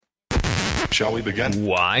Shall we begin?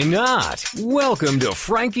 Why not? Welcome to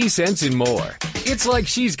Frankie Sense and More. It's like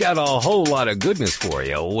she's got a whole lot of goodness for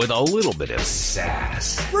you with a little bit of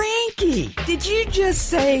sass. Frankie, did you just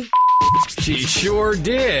say... She sure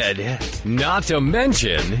did. Not to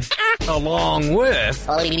mention, along with...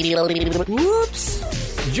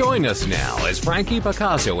 Whoops. Join us now as Frankie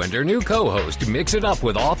Picasso and her new co-host mix it up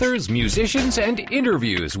with authors, musicians, and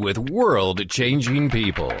interviews with world-changing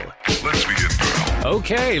people. Let's begin, pal.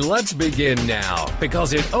 Okay, let's begin now,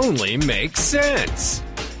 because it only makes sense.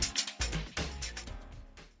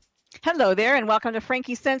 Hello there, and welcome to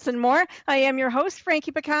Frankie Sense and More. I am your host,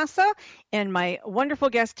 Frankie Picasso, and my wonderful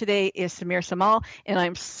guest today is Sameer Somal, and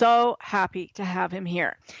I'm so happy to have him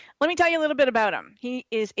here. Let me tell you a little bit about him. He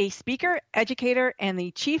is a speaker, educator, and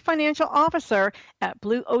the Chief Financial Officer at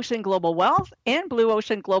Blue Ocean Global Wealth and Blue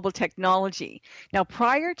Ocean Global Technology. Now,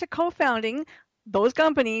 prior to co-founding those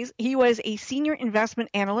companies, he was a senior investment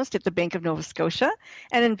analyst at the Bank of Nova Scotia,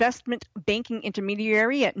 an investment banking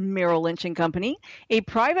intermediary at Merrill Lynch and Company, a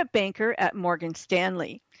private banker at Morgan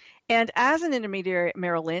Stanley. And as an intermediary at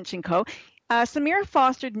Merrill Lynch and Co., Sameer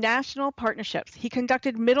fostered national partnerships. He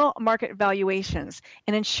conducted middle market valuations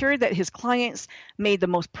and ensured that his clients made the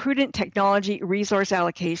most prudent technology resource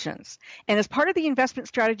allocations. And as part of the investment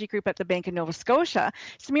strategy group at the Bank of Nova Scotia,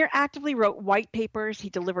 Sameer actively wrote white papers, he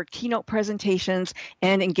delivered keynote presentations,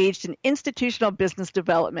 and engaged in institutional business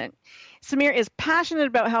development. Sameer is passionate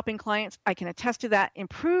about helping clients, I can attest to that,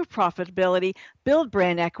 improve profitability, build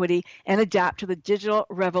brand equity, and adapt to the digital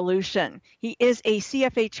revolution. He is a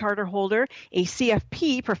CFA charter holder, a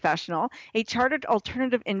CFP professional, a chartered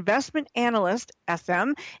alternative investment analyst,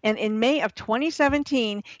 SM, and in May of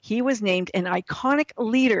 2017, he was named an iconic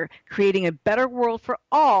leader, creating a better world for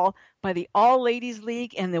all by the All Ladies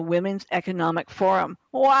League and the Women's Economic Forum.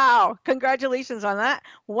 Wow, congratulations on that.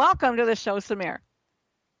 Welcome to the show, Sameer.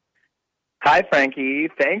 Hi, Frankie.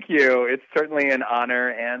 Thank you. It's certainly an honor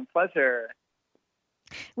and pleasure.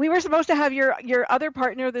 We were supposed to have your other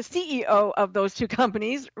partner, the CEO of those two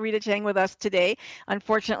companies, Rita Chang, with us today.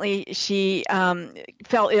 Unfortunately, she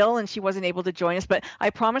fell ill and she wasn't able to join us, but I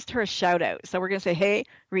promised her a shout out. So we're going to say, hey,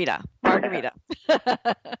 Rita, Margarita.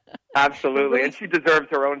 Absolutely. And she deserves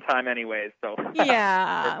her own time anyways. So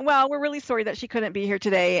yeah. Well, we're really sorry that she couldn't be here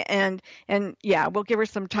today. And yeah, we'll give her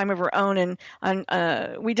some time of her own. And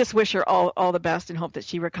we just wish her all the best and hope that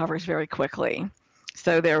she recovers very quickly.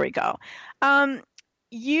 So there we go.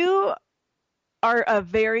 You are a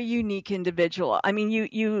very unique individual. I mean,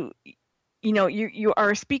 you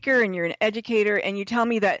are a speaker and you're an educator, and you tell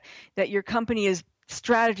me that your company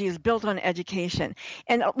strategy is built on education.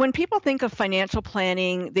 And when people think of financial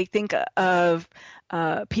planning, they think of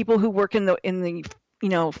people who work in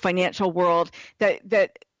the financial world, that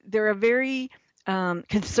they're a very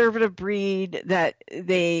conservative breed, that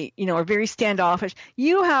they, are very standoffish.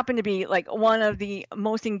 You happen to be like one of the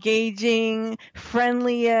most engaging,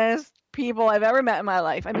 friendliest people I've ever met in my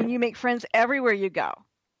life. I mean, you make friends everywhere you go.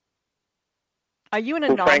 Are you an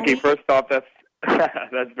anomaly? Well, Frankie, first off, that's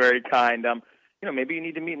that's very kind. Maybe you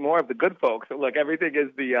need to meet more of the good folks. Look, everything is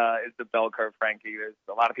the bell curve, Frankie. There's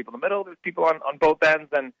a lot of people in the middle. There's people on both ends,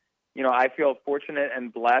 and I feel fortunate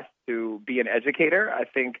and blessed to be an educator. I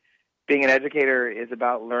think being an educator is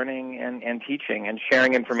about learning and teaching and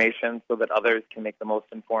sharing information so that others can make the most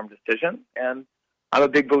informed decisions. And I'm a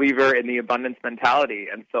big believer in the abundance mentality.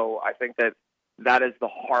 And so I think that is the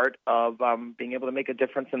heart of being able to make a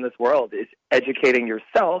difference in this world, is educating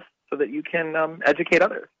yourself so that you can educate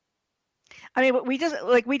others. I mean, we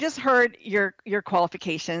just heard your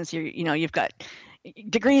qualifications. You've got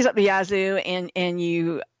degrees at the Yazoo, and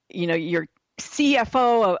you're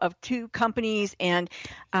CFO of two companies, and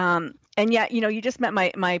yet you just met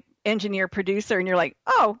my engineer producer, and you're like,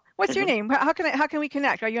 oh, what's your name? How can we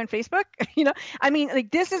connect? Are you on Facebook? I mean,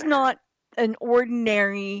 like, this is not an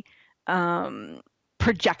ordinary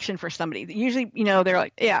projection for somebody. Usually, they're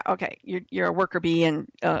like, yeah, okay, you're a worker bee, and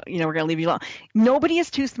we're going to leave you alone. Nobody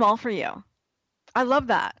is too small for you. I love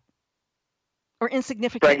that. Or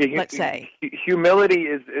insignificant, Frankie, let's say. Humility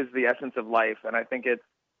is the essence of life, and I think it's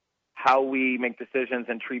how we make decisions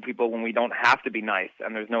and treat people when we don't have to be nice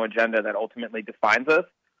and there's no agenda that ultimately defines us.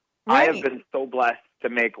 Right. I have been so blessed to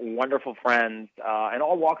make wonderful friends in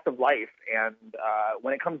all walks of life, and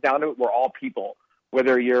when it comes down to it, we're all people.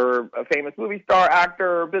 Whether you're a famous movie star,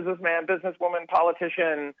 actor, businessman, businesswoman,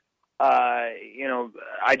 politician,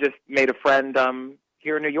 I just made a friend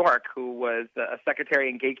here in New York who was a secretary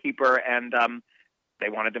and gatekeeper, and they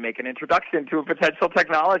wanted to make an introduction to a potential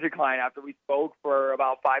technology client. After we spoke for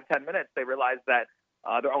about 5-10 minutes, they realized that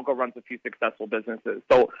Their uncle runs a few successful businesses.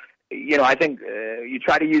 So, I think you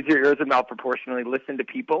try to use your ears and mouth proportionally, listen to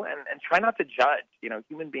people, and try not to judge.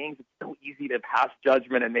 Human beings, it's so easy to pass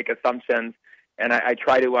judgment and make assumptions, and I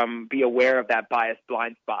try to be aware of that biased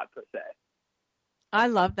blind spot, per se. I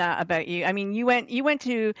love that about you. I mean, you went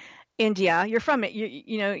to India. You're from it.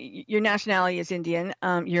 Your nationality is Indian.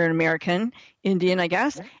 You're an American Indian, I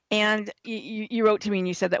guess. And you wrote to me and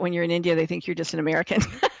you said that when you're in India, they think you're just an American.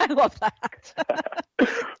 I love that.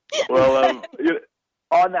 Well,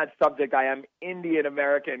 on that subject, I am Indian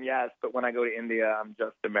American, yes, but when I go to India, I'm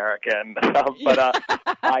just American.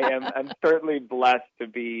 I'm certainly blessed to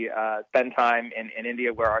be spend time in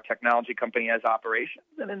India, where our technology company has operations,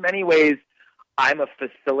 and in many ways, I'm a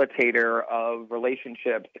facilitator of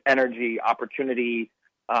relationships, energy, opportunity,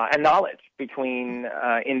 and knowledge between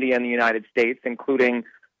India and the United States, including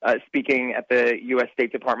speaking at the U.S.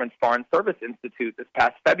 State Department's Foreign Service Institute this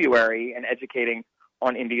past February and educating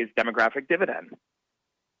on India's demographic dividend.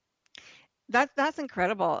 That's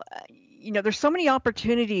incredible. There's so many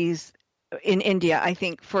opportunities in India, I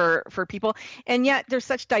think, for people, and yet there's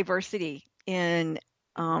such diversity in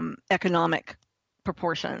economic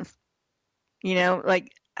proportions.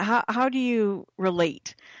 Like how do you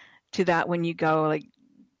relate to that when you go? Like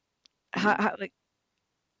how like,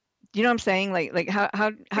 you know what I'm saying? Like how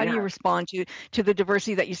do you respond to the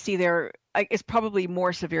diversity that you see there? It's probably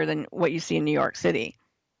more severe than what you see in New York City.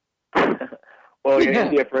 Well, in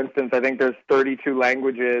India, for instance, I think there's 32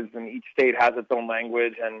 languages, and each state has its own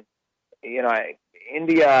language. And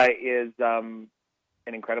India is an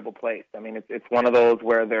incredible place. I mean, it's one of those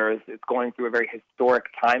where it's going through a very historic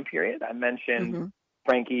time period. I mentioned,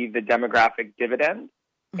 Frankie, the demographic dividend,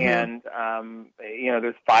 and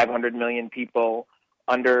there's 500 million people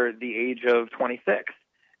under the age of 26,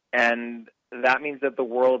 and that means that the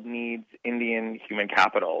world needs Indian human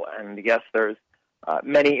capital. And yes, there's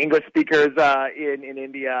many English speakers in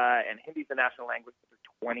India, and Hindi is the national language. There's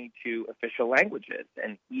 22 official languages,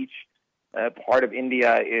 and each part of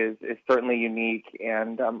India is certainly unique.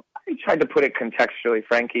 And I tried to put it contextually,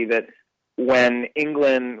 Frankie, that when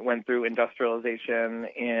England went through industrialization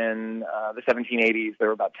in the 1780s, there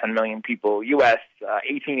were about 10 million people. U.S.,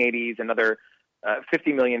 1880s, another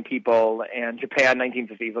 50 million people. And Japan,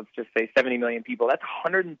 1950s, let's just say 70 million people. That's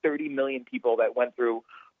 130 million people that went through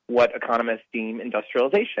what economists deem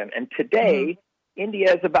industrialization. And today,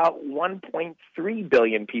 India is about 1.3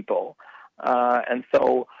 billion people. And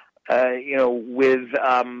so, with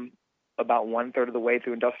about one-third of the way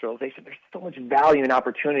through industrialization, there's so much value and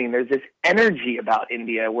opportunity. And there's this energy about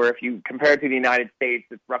India where if you compare it to the United States,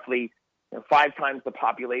 it's roughly 5 times the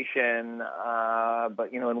population,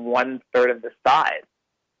 but, in one-third of the size.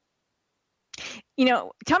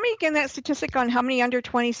 Tell me again that statistic on how many under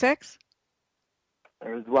 26?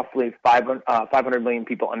 There's roughly 500 million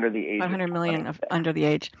people under the age. 500 million under the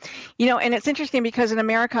age. And it's interesting because in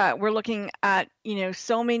America, we're looking at,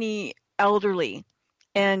 so many elderly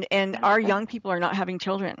and our young people are not having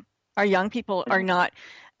children. Our young people are not,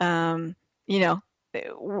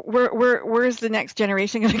 where's the next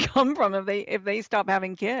generation going to come from if they stop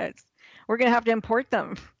having kids? We're going to have to import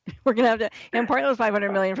them. We're going to have to import those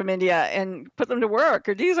 500 million from India and put them to work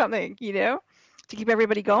or do something, to keep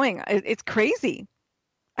everybody going. It's crazy.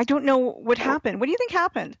 I don't know what happened. What do you think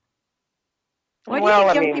happened? Why do you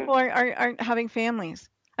think young people aren't having families?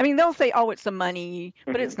 I mean, they'll say, "Oh, it's the money,"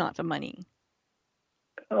 but it's not the money.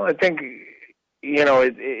 Well, I think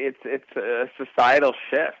it's a societal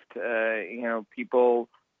shift. People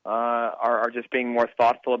are just being more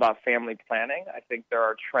thoughtful about family planning. I think there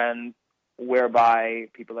are trends whereby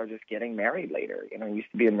people are just getting married later. It used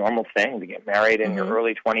to be a normal thing to get married in your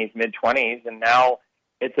early 20s, mid 20s, and now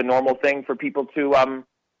it's a normal thing for people to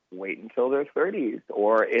wait until their 30s,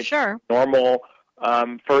 or it's normal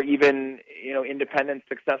for even independent,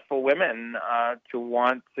 successful women to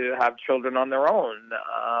want to have children on their own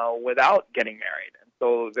without getting married. And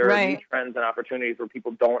so there are new trends and opportunities where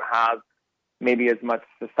people don't have maybe as much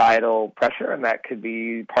societal pressure, and that could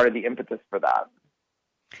be part of the impetus for that.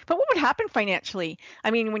 But what would happen financially?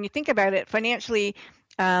 I mean, when you think about it, financially,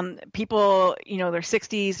 people, their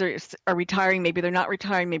 60s are retiring. Maybe they're not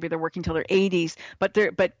retiring. Maybe they're working till their 80s. But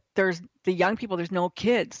there's the young people. There's no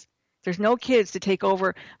kids. There's no kids to take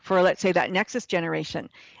over for, let's say, that nexus generation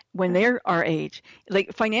when they're our age.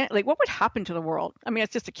 Like what would happen to the world? I mean,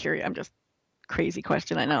 it's just crazy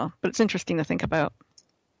question, I know, but it's interesting to think about.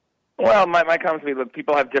 Well, my comment would be, look,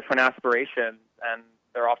 people have different aspirations, and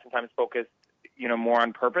they're oftentimes focused, more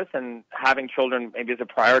on purpose, and having children maybe is a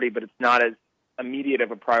priority, but it's not as immediate of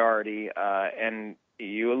a priority. And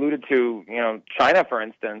you alluded to, China, for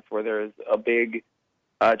instance, where there's a big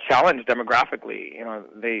challenge demographically.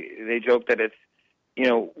 They joke that it's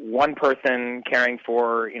one person caring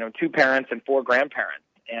for 2 parents and 4 grandparents,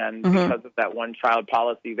 and because of that one child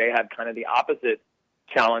policy, they had kind of the opposite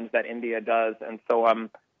challenge that India does, and so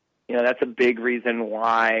that's a big reason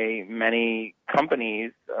why many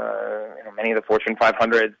companies, many of the Fortune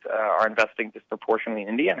 500s, are investing disproportionately in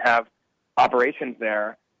India and have operations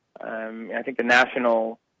there. I think the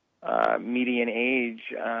national median age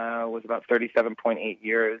was about 37.8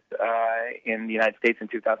 years in the United States in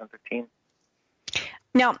 2015.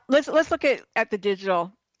 Now, let's look at the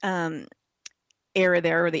digital era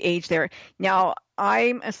there, or the age there. Now,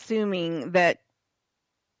 I'm assuming that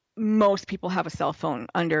most people have a cell phone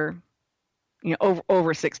under,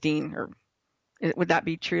 over 16, or would that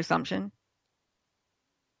be a true assumption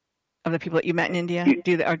of the people that you met in India?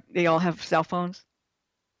 Do they all have cell phones?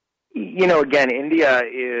 Again, India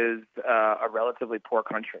is a relatively poor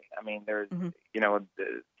country. I mean, there's,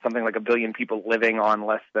 something like 1 billion people living on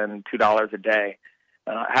less than $2 a day.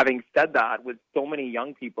 Having said that, with so many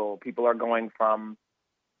young people are going from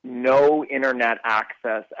no internet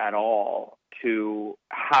access at all to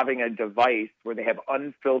having a device where they have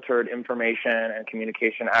unfiltered information and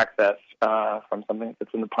communication access from something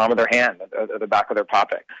that's in the palm of their hand or the back of their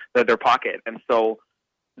pocket. And so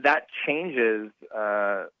that changes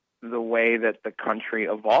the way that the country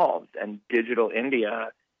evolves, and digital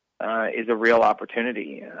India is a real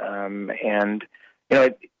opportunity. And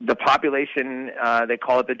the population, they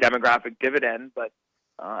call it the demographic dividend, but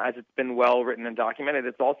as it's been well written and documented,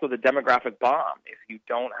 it's also the demographic bomb. If you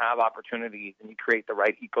don't have opportunities and you create the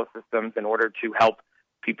right ecosystems in order to help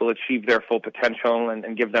people achieve their full potential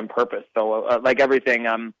and give them purpose. So like everything,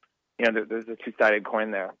 there's a two-sided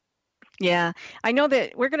coin there. Yeah, I know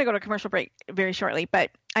that we're going to go to commercial break very shortly,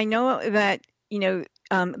 but I know that,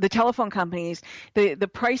 the telephone companies, the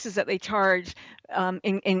prices that they charge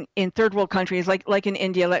in third world countries, like in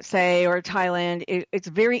India, let's say, or Thailand, it's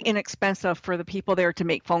very inexpensive for the people there to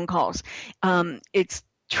make phone calls. It's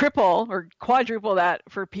triple or quadruple that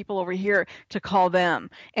for people over here to call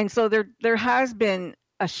them. And so there has been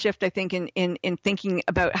a shift, I think, in thinking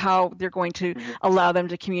about how they're going to allow them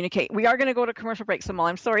to communicate. We are going to go to commercial break, Somal.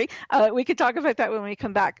 I'm sorry. We could talk about that when we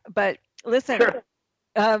come back. But listen, sure.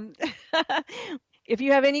 If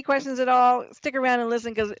you have any questions at all, stick around and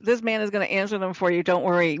listen, because this man is going to answer them for you. Don't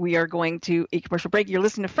worry. We are going to a commercial break. You're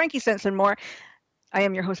listening to Frankie Sense and More. I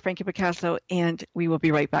am your host, Frankie Picasso, and we will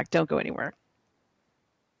be right back. Don't go anywhere.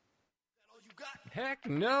 Heck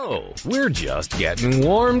no. We're just getting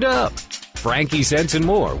warmed up. Frankie Sense and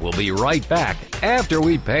More will be right back after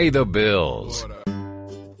we pay the bills.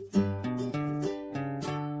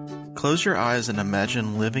 Close your eyes and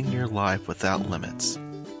imagine living your life without limits.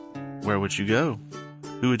 Where would you go?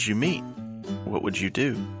 Who would you meet? What would you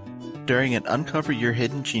do? During an Uncover Your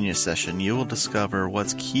Hidden Genius session, you will discover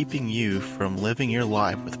what's keeping you from living your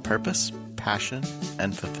life with purpose, passion,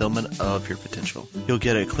 and fulfillment of your potential. You'll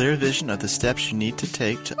get a clear vision of the steps you need to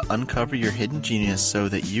take to uncover your hidden genius so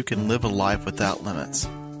that you can live a life without limits.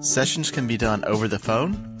 Sessions can be done over the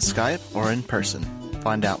phone, Skype, or in person.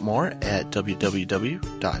 Find out more at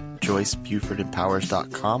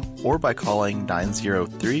www.joycebufordempowers.com or by calling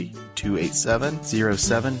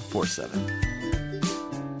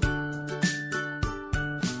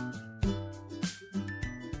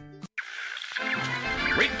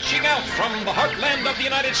Reaching out from the heartland of the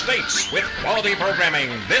United States with quality programming,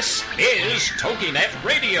 this is TogiNet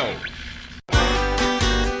Radio.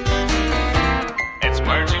 It's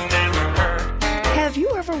words you never heard. Have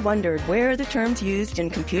you ever wondered where the terms used in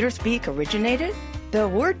computer speak originated? The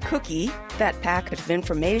word cookie, that packet of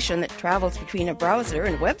information that travels between a browser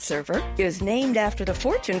and web server, is named after the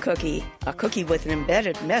fortune cookie, a cookie with an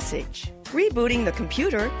embedded message. Rebooting the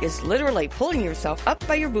computer is literally pulling yourself up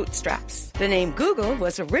by your bootstraps. The name Google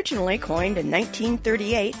was originally coined in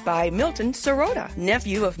 1938 by Milton Sirota,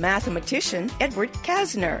 nephew of mathematician Edward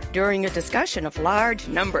Kasner, during a discussion of large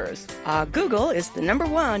numbers. Google is the number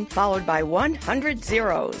 1, followed by 100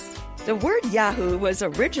 zeros. The word Yahoo was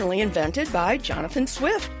originally invented by Jonathan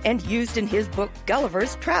Swift and used in his book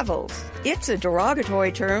Gulliver's Travels. It's a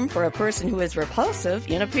derogatory term for a person who is repulsive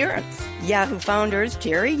in appearance. Yahoo founders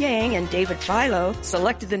Terry Yang and David Philo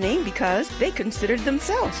selected the name because they considered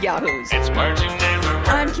themselves Yahoos. It's words you never heard.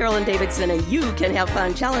 I'm Carolyn Davidson, and you can have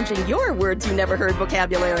fun challenging your words you never heard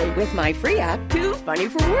vocabulary with my free app, Too Funny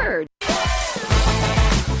for Words.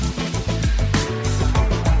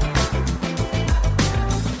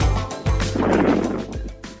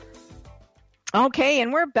 Okay,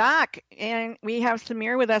 and we're back, and we have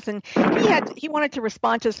Sameer with us, and he wanted to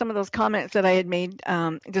respond to some of those comments that I had made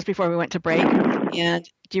just before we went to break. And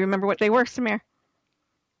do you remember what they were, Sameer?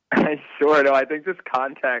 Sure. No, I think this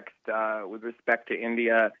context with respect to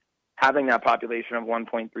India having that population of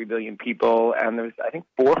 1.3 billion people, and there's, I think,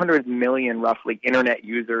 400 million roughly internet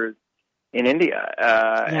users in India.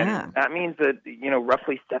 And that means that,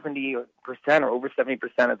 roughly 70% or over 70%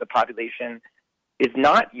 of the population is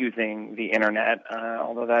not using the internet,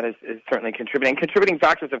 although that is certainly contributing. Contributing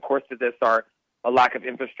factors, of course, to this are a lack of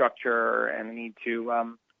infrastructure and the need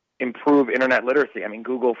to improve internet literacy. I mean,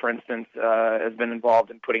 Google, for instance, has been involved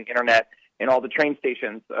in putting internet in all the train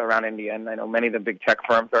stations around India, and I know many of the big tech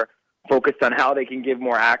firms are focused on how they can give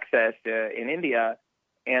more access in India.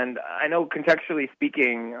 And I know contextually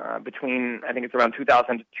speaking, between, I think it's around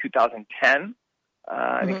 2000 to 2010,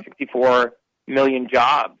 I think 64 million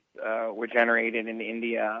jobs were generated in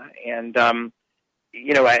India. And,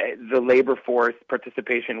 the labor force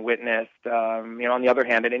participation witnessed, on the other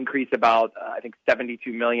hand, an increase about, I think,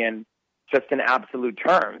 72 million just in absolute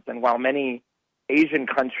terms. And while many Asian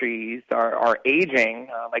countries are aging,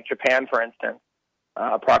 like Japan, for instance,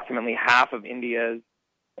 approximately half of India's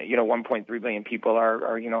 1.3 billion people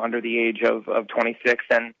are under the age of 26,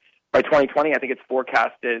 and by 2020, I think it's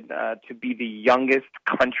forecasted to be the youngest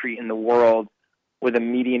country in the world with a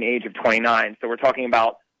median age of 29. So we're talking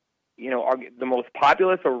about the most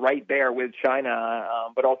populous, or right there with China,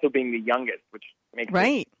 but also being the youngest, which makes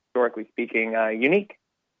it, historically speaking, unique.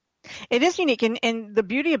 It is unique, and the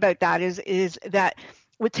beauty about that is that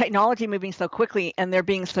with technology moving so quickly and they're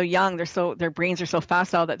being so young, their brains are so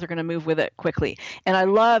facile that they're going to move with it quickly. And I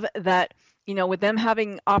love that, with them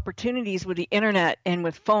having opportunities with the internet and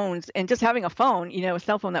with phones and just having a phone, a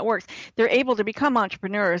cell phone that works, they're able to become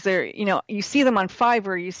entrepreneurs. They're, you see them on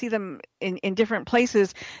Fiverr, you see them in different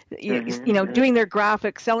places, doing their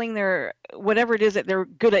graphics, selling their whatever it is that they're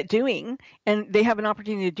good at doing. And they have an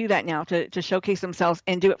opportunity to do that now, to showcase themselves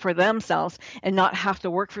and do it for themselves and not have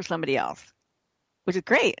to work for somebody else, which is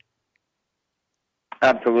great.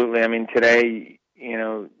 Absolutely. I mean, today,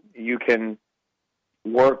 you can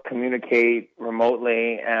work, communicate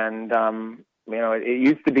remotely, and, it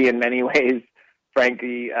used to be in many ways,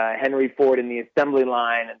 frankly, Henry Ford in the assembly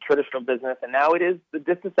line and traditional business, and now it is the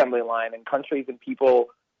disassembly line, and countries and people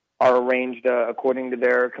are arranged according to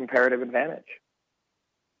their comparative advantage.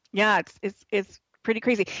 Yeah, it's pretty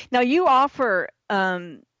crazy. Now, you offer,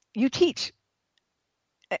 you teach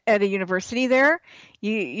at a university there.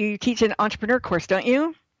 You teach an entrepreneur course, don't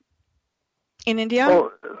you, in India?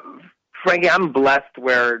 Well, Frankie, I'm blessed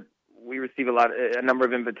where we receive a number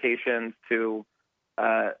of invitations to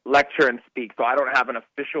lecture and speak. So I don't have an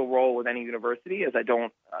official role with any university, as I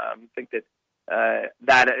don't think that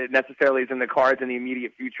that necessarily is in the cards in the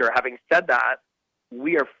immediate future. Having said that,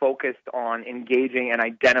 we are focused on engaging and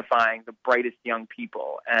identifying the brightest young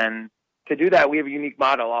people. And to do that, we have a unique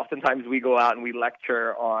model. Oftentimes we go out and we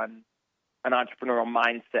lecture on an entrepreneurial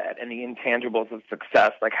mindset and the intangibles of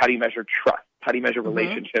success, like how do you measure trust? How do you measure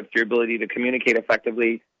relationships, your ability to communicate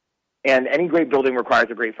effectively? And any great building requires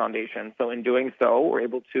a great foundation. So in doing so, we're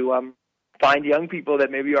able to find young people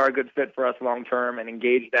that maybe are a good fit for us long-term and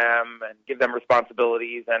engage them and give them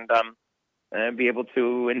responsibilities and be able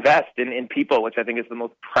to invest in people, which I think is the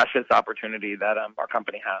most precious opportunity that our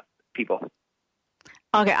company has, people.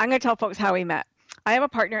 Okay, I'm going to tell folks how we met. I have a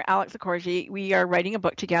partner, Alex Akorji. We are writing a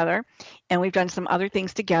book together, and we've done some other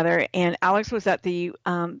things together. And Alex was at the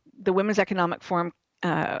Women's Economic Forum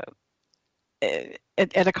at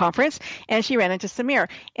a conference, and she ran into Sameer.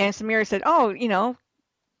 And Sameer said, "Oh,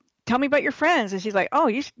 tell me about your friends." And she's like, "Oh,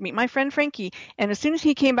 you should meet my friend Frankie." And as soon as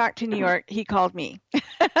he came back to New York, he called me.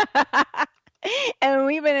 And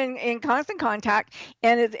we've been in constant contact.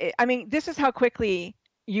 And this is how quickly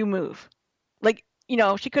you move. Like,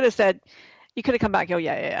 she could have said, you could have come back, oh,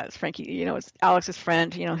 yeah, it's Frankie, it's Alex's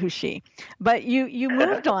friend, who's she? But you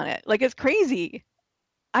moved on it. Like, it's crazy.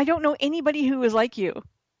 I don't know anybody who is like you.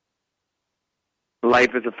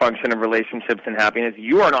 Life is a function of relationships and happiness.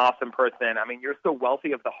 You are an awesome person. I mean, you're so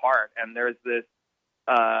wealthy of the heart, and there's this,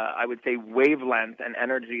 I would say, wavelength and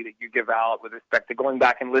energy that you give out with respect to going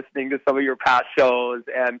back and listening to some of your past shows,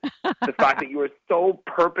 and the fact that you are so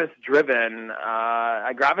purpose-driven.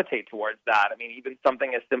 I gravitate towards that. I mean, even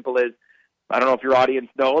something as simple as, I don't know if your audience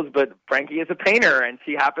knows, but Frankie is a painter, and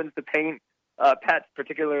she happens to paint pets,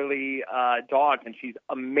 particularly dogs, and she's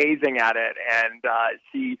amazing at it. And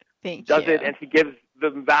she does it, and she gives the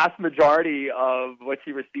vast majority of what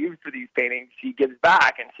she receives for these paintings, she gives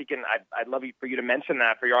back. And she can. I'd love for you to mention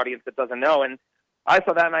that for your audience that doesn't know. And I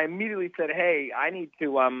saw that, and I immediately said, "Hey, I need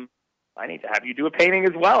to have you do a painting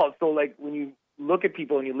as well." So, like, when you look at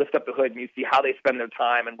people and you lift up the hood and you see how they spend their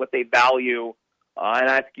time and what they value. And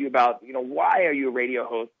ask you about, why are you a radio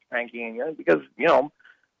host, Frankie? And because,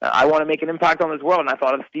 I want to make an impact on this world. And I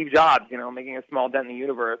thought of Steve Jobs, making a small dent in the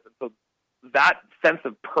universe. And so that sense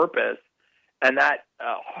of purpose and that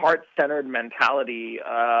heart-centered mentality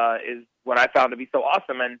is what I found to be so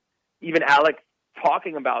awesome. And even Alex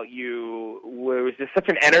talking about you was just such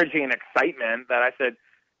an energy and excitement that I said,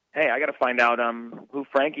 hey, I got to find out who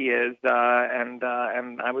Frankie is, and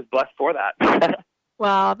I was blessed for that.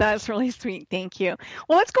 Wow, that's really sweet. Thank you.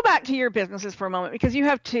 Well, let's go back to your businesses for a moment, because you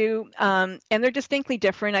have two, and they're distinctly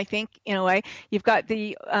different, I think, in a way. You've got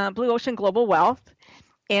the Blue Ocean Global Wealth,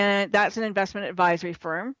 and that's an investment advisory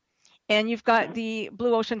firm. And you've got the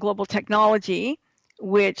Blue Ocean Global Technology,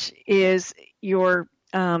 which is your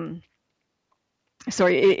it's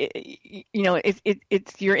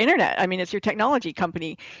your internet. I mean, it's your technology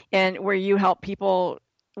company, and where you help people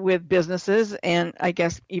with businesses, and I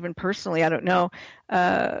guess even personally, I don't know,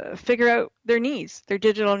 figure out their needs, their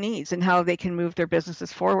digital needs, and how they can move their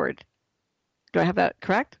businesses forward. Do I have that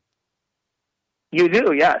correct? You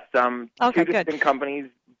do, yes. Okay, two distinct companies,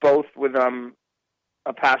 both with a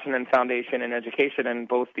passion and foundation in education, and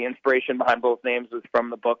both the inspiration behind both names was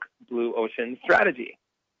from the book Blue Ocean Strategy.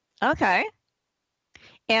 Okay.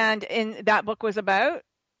 And that book was about?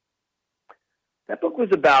 That book was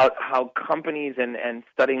about how companies and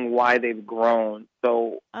studying why they've grown.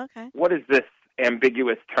 So What does this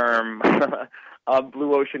ambiguous term of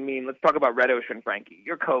Blue Ocean mean? Let's talk about Red Ocean, Frankie.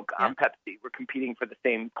 You're Coke, I'm Pepsi. We're competing for the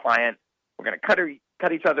same client. We're going to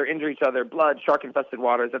cut each other, injure each other, blood, shark-infested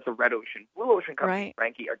waters. That's a Red Ocean. Blue Ocean companies,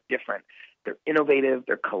 Frankie, are different. They're innovative.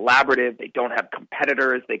 They're collaborative. They don't have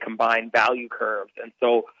competitors. They combine value curves. And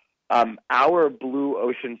so our Blue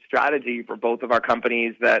Ocean strategy for both of our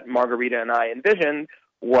companies that Margarita and I envisioned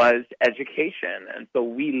was education. And so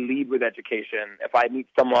we lead with education. If I meet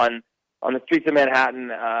someone on the streets of Manhattan,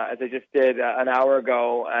 as I just did an hour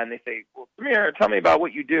ago, and they say, well, Sameer, tell me about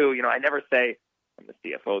what you do. I never say I'm the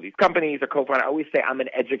CFO of these companies or co-founder. I always say I'm an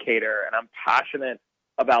educator, and I'm passionate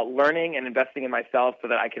about learning and investing in myself so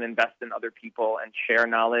that I can invest in other people and share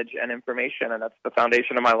knowledge and information. And that's the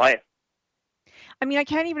foundation of my life. I mean, I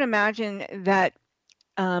can't even imagine that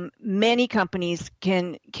many companies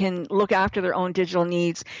can look after their own digital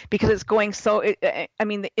needs, because it's going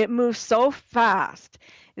it moves so fast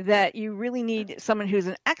that you really need someone who's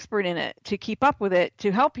an expert in it to keep up with it,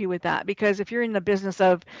 to help you with that. Because if you're in the business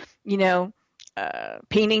of,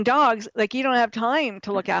 painting dogs, like, you don't have time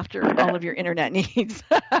to look after all of your internet needs.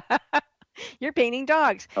 You're painting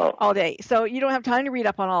dogs all day, so you don't have time to read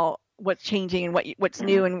up on all what's changing and what's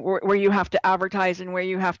new, and where you have to advertise and where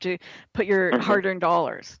you have to put your hard-earned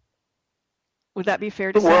dollars. Would that be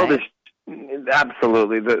fair to say?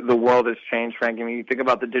 Absolutely. The world has changed, Frank. I mean, you think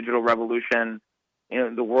about the digital revolution.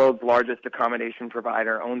 The world's largest accommodation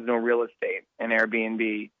provider owns no real estate in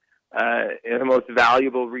Airbnb. The most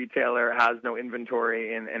valuable retailer has no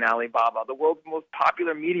inventory in Alibaba. The world's most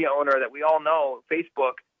popular media owner that we all know,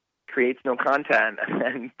 Facebook, creates no content.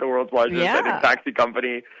 And the world's largest taxi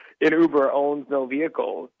company in Uber owns no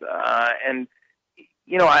vehicles. And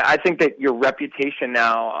I think that your reputation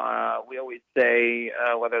now, we always say,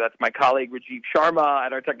 whether that's my colleague Rajiv Sharma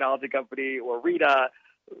at our technology company or Rita,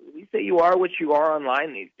 we say you are what you are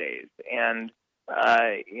online these days. And,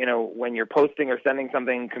 when you're posting or sending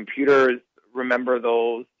something, computers remember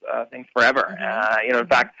those things forever. In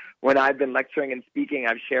fact, when I've been lecturing and speaking,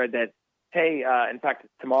 I've shared that, hey, in fact,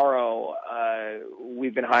 tomorrow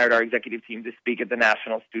we've been hired, our executive team, to speak at the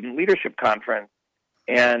National Student Leadership Conference.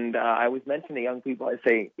 And I was mentioning to young people, I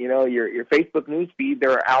say, your Facebook news feed,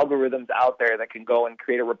 there are algorithms out there that can go and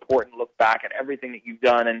create a report and look back at everything that you've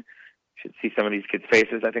done. And you should see some of these kids'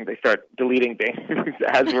 faces. I think they start deleting things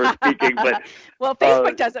as we're speaking. But well,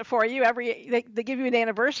 Facebook does it for you. They give you an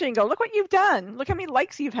anniversary and go, look what you've done. Look how many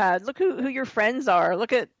likes you've had. Look who your friends are.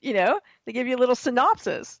 Look at, they give you a little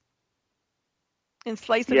synopsis and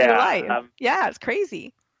slice of your life. It's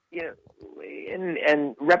crazy.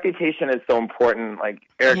 And reputation is so important. Like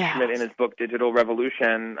Eric Schmidt in his book Digital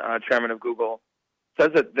Revolution, chairman of Google,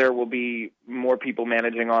 says that there will be more people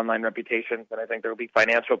managing online reputations than I think there will be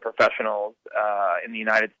financial professionals in the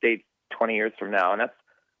United States 20 years from now. And that's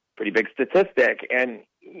a pretty big statistic. And,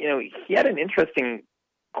 he had an interesting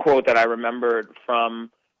quote that I remembered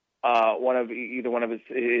from either one of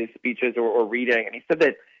his speeches or reading. And he said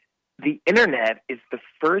that the internet is the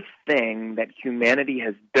first thing that humanity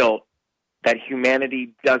has built that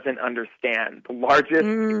humanity doesn't understand. The largest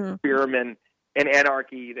experiment in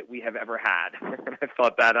anarchy that we have ever had. And I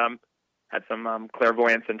thought that had some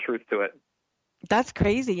clairvoyance and truth to it. That's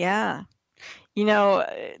crazy, yeah.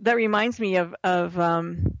 That reminds me of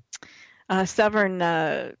Severn.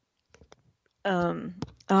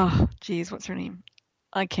 What's her name?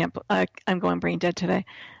 I'm going brain dead today,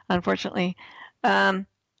 unfortunately.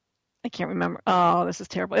 I can't remember. Oh, this is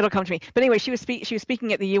terrible. It'll come to me. But anyway, she was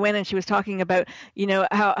speaking at the UN, and she was talking about,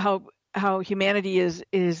 how humanity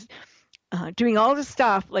is doing all this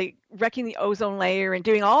stuff, like wrecking the ozone layer and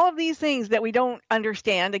doing all of these things that we don't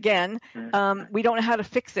understand. Again, we don't know how to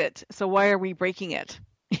fix it. So why are we breaking it?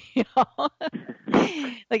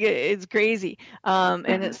 Like it's crazy.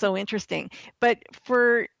 And it's so interesting. But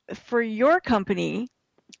for your company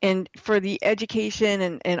and for the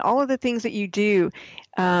education and all of the things that you do,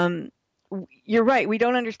 you're right. We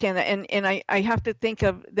don't understand that. And I have to think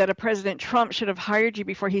of that a President Trump should have hired you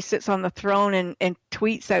before he sits on the throne and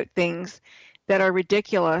tweets out things that are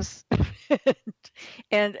ridiculous.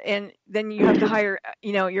 and then you have to hire,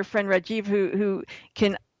 your friend Rajiv who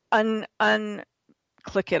can unclick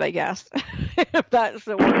it, I guess, if that's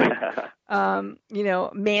the word.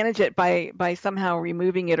 Manage it by somehow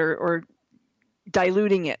removing it or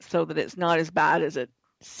diluting it so that it's not as bad as it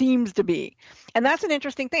seems to be. And that's an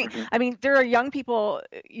interesting thing. I mean, there are young people,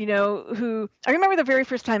 who I remember the very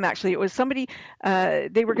first time, actually, it was somebody,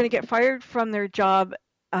 they were going to get fired from their job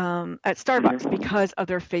at Starbucks because of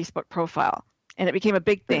their Facebook profile. And it became a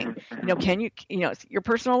big thing. Can you, it's your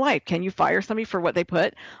personal life. Can you fire somebody for what they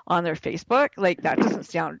put on their Facebook? Like, that doesn't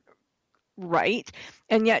sound right.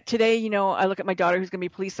 And yet today, I look at my daughter who's going to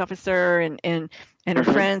be a police officer and her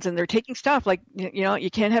friends, and they're taking stuff like, you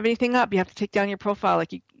can't have anything up. You have to take down your profile.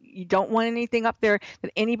 Like you don't want anything up there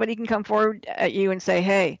that anybody can come forward at you and say,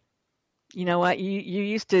 hey, you know what, you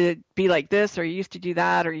used to be like this, or you used to do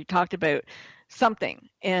that, or you talked about something,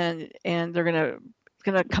 and they're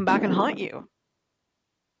gonna come back and haunt you.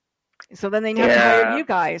 So then they have to hire you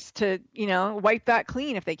guys to, wipe that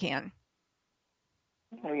clean if they can.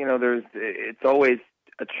 Well, it's always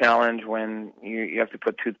a challenge when you have to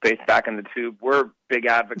put toothpaste back in the tube. We're big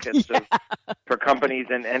advocates for companies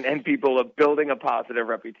and people of building a positive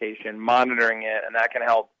reputation, monitoring it, and that can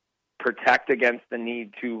help protect against the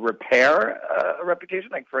need to repair a reputation.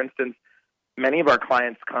 Like, for instance, many of our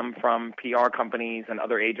clients come from PR companies and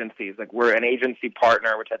other agencies. Like, we're an agency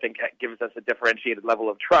partner, which I think gives us a differentiated level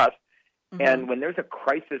of trust. Mm-hmm. And when there's a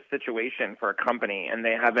crisis situation for a company and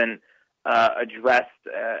they haven't addressed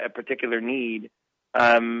a particular need, you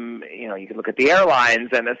can look at the airlines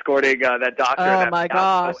and escorting that doctor. Oh, my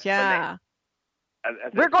gosh, yeah.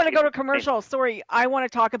 We're going to go to commercial. Sorry, I want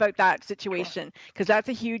to talk about that situation because that's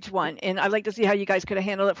a huge one, and I'd like to see how you guys could have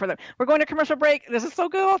handled it for them. We're going to commercial break. This is so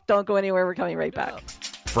cool. Don't go anywhere. We're coming right back.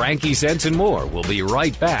 Frankie Sense and More will be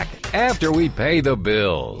right back after we pay the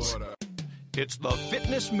bills. It's the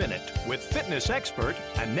Fitness Minute with fitness expert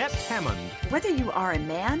Annette Hammond. Whether you are a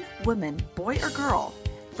man, woman, boy, or girl,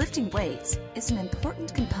 lifting weights is an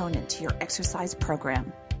important component to your exercise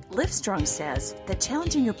program. Livestrong says that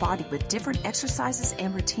challenging your body with different exercises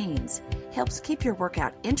and routines helps keep your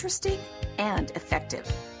workout interesting and effective.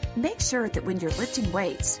 Make sure that when you're lifting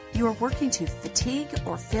weights, you are working to fatigue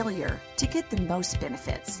or failure to get the most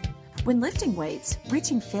benefits. When lifting weights,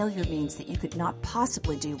 reaching failure means that you could not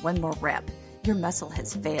possibly do one more rep. Your muscle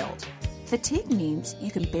has failed. Fatigue means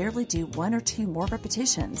you can barely do one or two more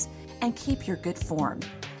repetitions and keep your good form.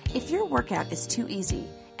 If your workout is too easy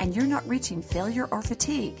and you're not reaching failure or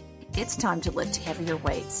fatigue, it's time to lift heavier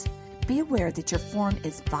weights. Be aware that your form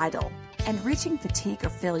is vital, and reaching fatigue or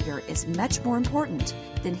failure is much more important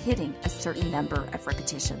than hitting a certain number of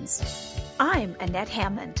repetitions. I'm Annette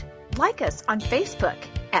Hammond. Like us on Facebook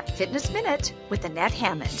at Fitness Minute with Annette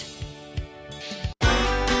Hammond.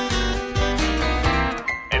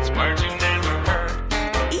 It's merging and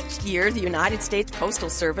reheard. Each year, the United States Postal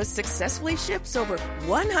Service successfully ships over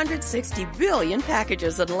 160 billion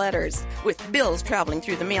packages and letters, with bills traveling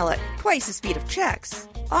through the mail at twice the speed of checks.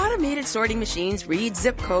 Automated sorting machines read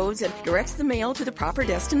zip codes and directs the mail to the proper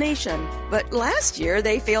destination. But last year,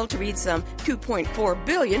 they failed to read some 2.4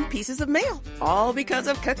 billion pieces of mail, all because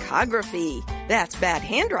of cacography. That's bad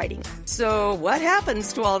handwriting. So what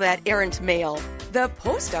happens to all that errant mail? The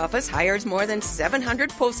post office hires more than 700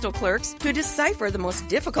 postal clerks to decipher the most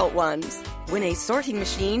difficult ones. When a sorting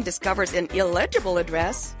machine discovers an illegible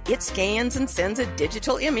address, it scans and sends a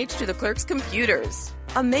digital image to the clerk's computers.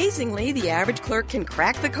 Amazingly, the average clerk can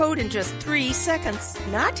crack the code in just 3 seconds.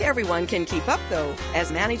 Not everyone can keep up, though,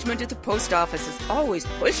 as management at the post office is always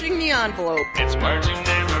pushing the envelope. It's merging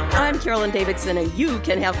and reheard. I'm Carolyn Davidson, and you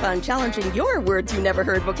can have fun challenging your words you never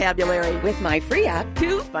heard vocabulary with my free app,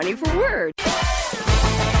 Too Funny for Words.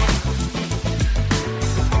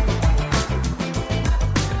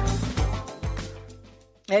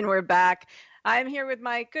 And we're back. I'm here with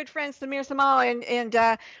my good friend Sameer Somal,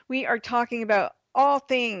 and we are talking about all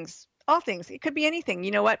things all things. It could be anything,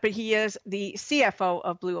 you know what? But he is the CFO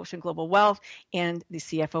of Blue Ocean Global Wealth and the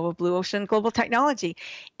CFO of Blue Ocean Global Technology.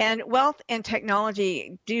 And wealth and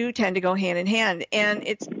technology do tend to go hand in hand. And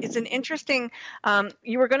it's an interesting,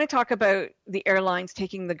 you were going to talk about the airlines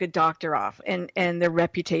taking the good doctor off and their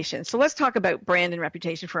reputation. So let's talk about brand and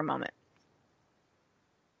reputation for a moment.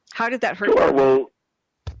 How did that hurt? Sure. Well,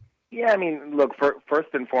 yeah, I mean, look, first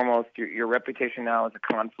and foremost, your reputation now is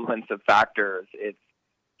a confluence of factors. It's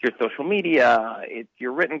your social media, it's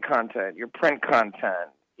your written content, your print content,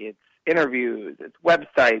 it's interviews, it's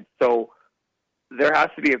websites. So there has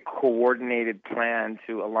to be a coordinated plan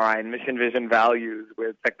to align mission, vision, values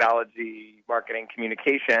with technology, marketing,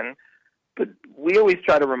 communication. But we always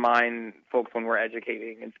try to remind folks when we're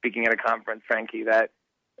educating and speaking at a conference, Frankie, that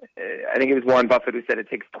I think it was Warren Buffett who said it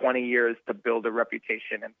takes 20 years to build a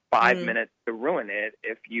reputation and 5 minutes to ruin it.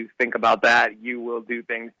 If you think about that, you will do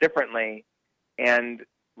things differently. And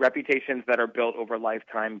reputations that are built over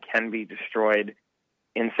lifetime can be destroyed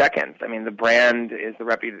in seconds. I mean, the brand is the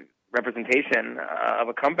representation of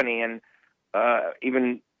a company, and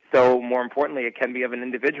even so, more importantly, it can be of an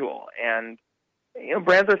individual. And you know,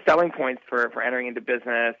 brands are selling points for entering into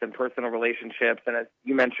business and personal relationships. And as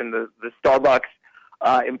you mentioned, the Starbucks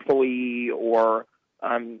employee, or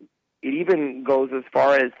it even goes as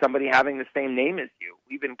far as somebody having the same name as you.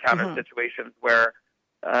 We've encountered situations where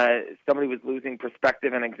somebody was losing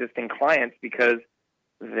prospective and existing clients because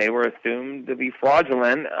they were assumed to be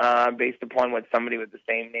fraudulent based upon what somebody with the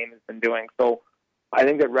same name has been doing. So I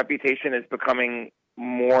think that reputation is becoming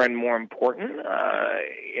more and more important.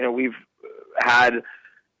 You know, we've had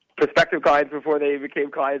prospective clients before they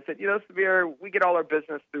became clients said, you know, Sameer, we get all our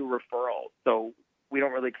business through referrals, so we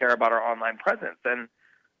don't really care about our online presence. And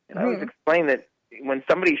I always explain that when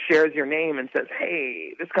somebody shares your name and says,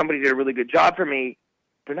 hey, this company did a really good job for me,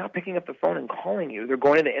 they're not picking up the phone and calling you. They're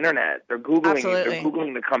going to the internet. They're Googling you. They're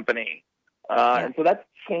Googling the company. And so that's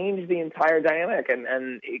changed the entire dynamic.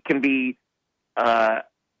 And it can be an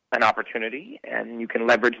opportunity, and you can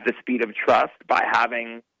leverage the speed of trust by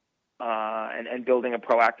having and building a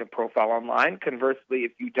proactive profile online. Conversely,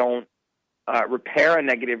 if you don't repair a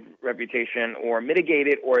negative reputation or mitigate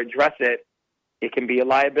it or address it, it can be a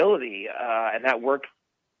liability. And that works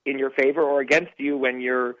in your favor or against you when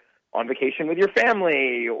you're on vacation with your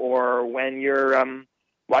family or when you're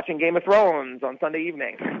watching Game of Thrones on Sunday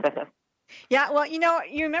evening. Yeah, well, you know,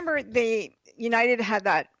 you remember United had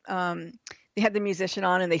that, they had the musician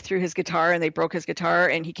on and they threw his guitar and they broke his guitar,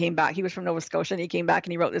 and he came back. He was from Nova Scotia, and he came back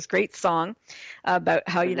and he wrote this great song about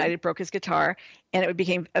how United broke his guitar, and it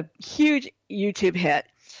became a huge YouTube hit.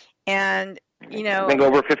 And you know, I think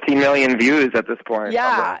over 15 million views at this point.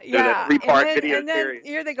 Yeah. That 3-part video and then series.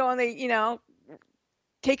 Here they go, and they, you know,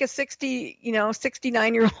 take a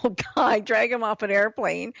 69-year-old guy, drag him off an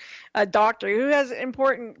airplane, a doctor who has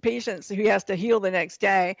important patients who he has to heal the next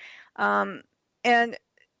day. And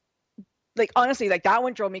like, honestly, like that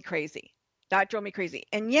one drove me crazy. That drove me crazy.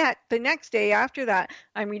 And yet the next day after that,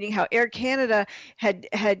 I'm reading how Air Canada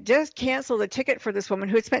had just canceled a ticket for this woman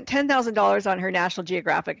who had spent $10,000 on her National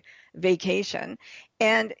Geographic vacation.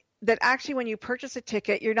 And that actually when you purchase a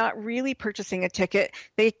ticket, you're not really purchasing a ticket.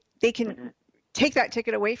 They can take that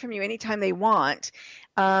ticket away from you anytime they want.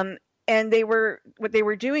 And what they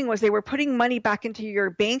were doing was they were putting money back into your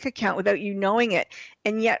bank account without you knowing it.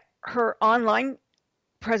 And yet her online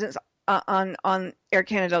presence on Air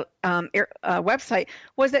Canada website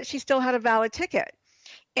was that she still had a valid ticket.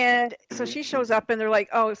 And so she shows up and they're like,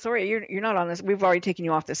 oh, sorry, you're not on this. We've already taken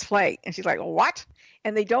you off this flight. And she's like, what?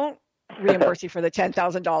 And they don't reimburse you for the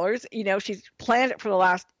 $10,000. You know, she's planned it for the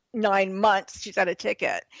last 9 months. She's had a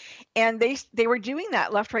ticket. And they were doing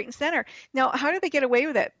that left, right, and center. Now, how do they get away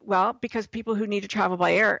with it? Well, because people who need to travel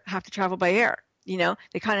by air have to travel by air. You know,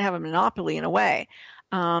 they kind of have a monopoly in a way.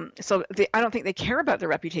 So I don't think they care about their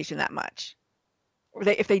reputation that much.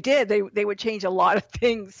 If they did, they would change a lot of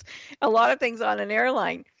things on an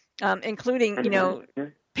airline, including, you know,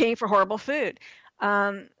 paying for horrible food.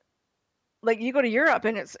 Like you go to Europe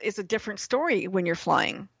and it's a different story when you're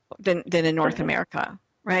flying than in North America,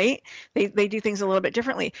 right? They do things a little bit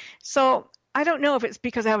differently. So I don't know if it's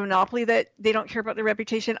because they have a monopoly that they don't care about their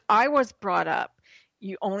reputation. I was brought up,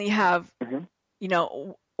 you only have, you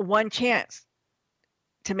know, one chance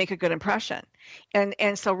to make a good impression.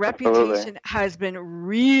 And so reputation has been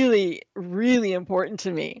really, really important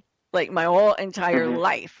to me, like my whole entire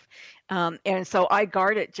life. And so I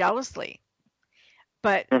guard it jealously.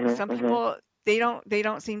 But some people, they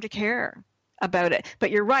don't seem to care about it.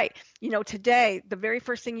 But you're right. You know, today, the very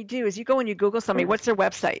first thing you do is you go and you Google somebody, what's their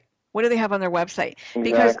website? What do they have on their website?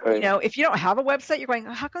 Because, you know, if you don't have a website, you're going,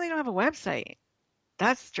 how come they don't have a website?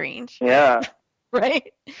 That's strange. Yeah.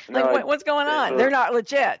 Right? No, Like, what's going on? They're not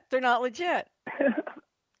legit. They're not legit.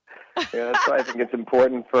 Yeah, that's why I think it's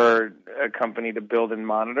important for a company to build and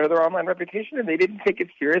monitor their online reputation, and they didn't take it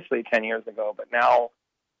seriously 10 years ago. But now,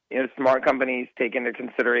 smart companies take into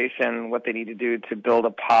consideration what they need to do to build a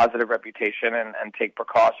positive reputation and take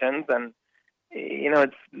precautions. And,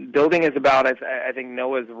 it's building is about, I think,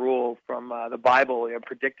 Noah's rule from the Bible.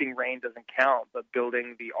 Predicting rain doesn't count, but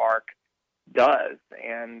building the ark does.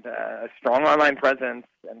 And a strong online presence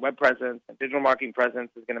and web presence and digital marketing presence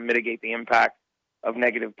is going to mitigate the impact of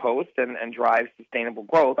negative posts and drive sustainable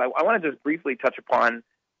growth. I want to just briefly touch upon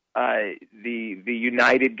the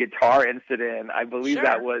United guitar incident. I believe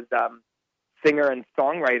that was singer and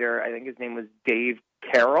songwriter. I think his name was Dave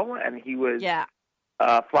Carroll, and he was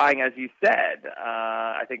flying, as you said,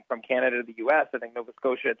 I think from Canada to the U.S., I think Nova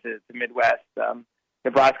Scotia to Midwest,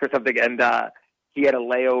 Nebraska or something, and he had a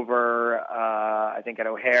layover, I think, at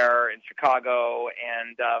O'Hare in Chicago,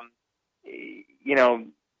 and,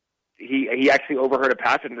 he actually overheard a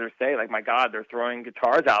passenger say, like, my God, they're throwing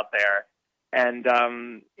guitars out there.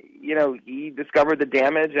 And, he discovered the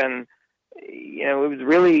damage, and, it was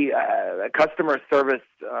really a customer service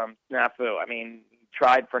snafu. I mean, he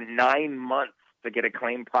tried for 9 months to get a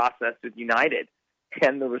claim processed with United,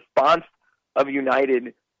 and the response of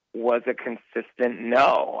United was a consistent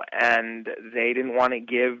no, and they didn't want to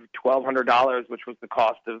give $1,200, which was the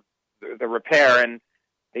cost of the repair, and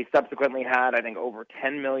they subsequently had, I think, over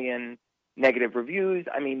 10 million negative reviews.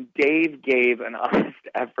 I mean, Dave gave an honest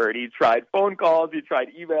effort. He tried phone calls. He tried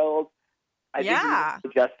emails. I think he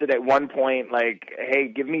suggested at one point, like, hey,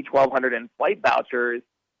 give me $1,200 in flight vouchers.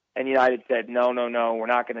 And United said, no, we're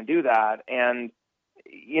not going to do that. And,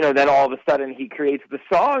 then all of a sudden he creates the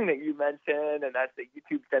song that you mentioned, and that's a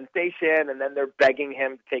YouTube sensation. And then they're begging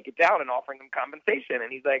him to take it down and offering him compensation.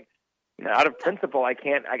 And he's like, out of principle, I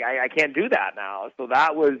can't do that now. So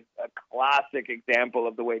that was a classic example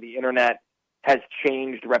of the way the internet has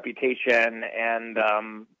changed reputation, and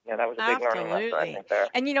that was a big learning lesson, I think, there.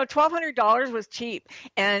 And $1,200 was cheap,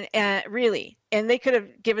 and really, and they could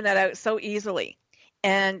have given that out so easily.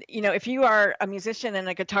 And if you are a musician and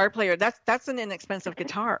a guitar player, that's an inexpensive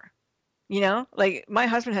guitar. Like my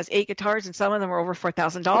husband has 8 guitars, and some of them are over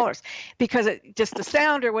 $4,000 because just the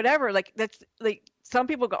sound or whatever. Like that's like some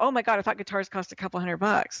people go, oh my God, I thought guitars cost a couple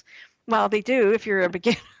 $100. Well, they do if you're a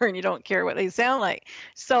beginner and you don't care what they sound like.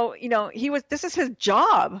 So this is his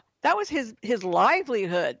job. That was his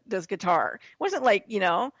livelihood. This guitar it wasn't like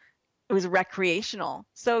it was recreational.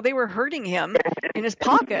 So they were hurting him in his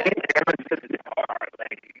pocket.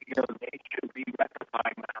 They should be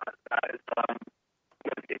rectifying that.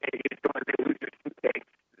 They lose their sweepstakes,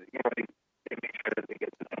 they make sure that they get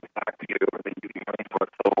the things back to you, or they give you money for it.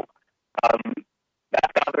 So,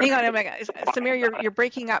 hang on, oh my God. Sameer, you're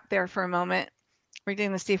breaking up there for a moment. We're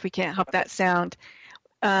going to see if we can't help that sound.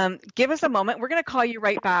 Give us a moment. We're going to call you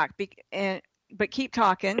right back, but keep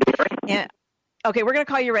talking. Okay, we're going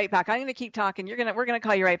to call you right back. I'm going to keep talking. We're going to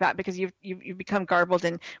call you right back because you've become garbled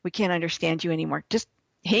and we can't understand you anymore. Just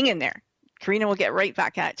hang in there. Karina will get right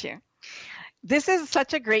back at you. This is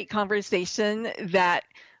such a great conversation that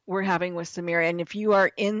we're having with Sameer. And if you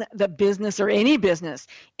are in the business or any business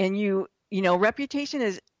and reputation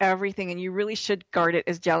is everything, and you really should guard it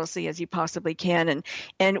as jealously as you possibly can.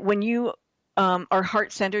 And when you are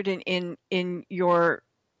heart-centered in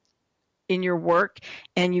your work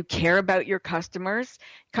and you care about your customers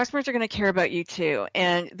are going to care about you too.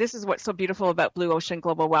 And this is what's so beautiful about Blue Ocean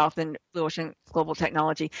Global Wealth and Blue Ocean Global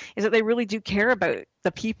Technology is that they really do care about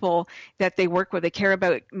the people that they work with. They care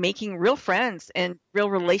about making real friends and real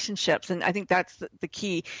relationships. And I think that's the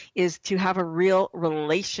key, is to have a real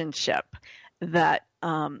relationship that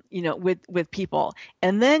with people,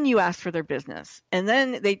 and then you ask for their business, and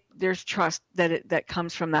then there's trust that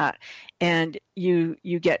comes from that, and you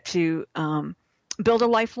get to build a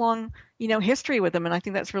lifelong history with them, and I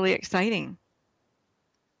think that's really exciting.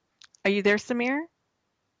 Are you there, Sameer?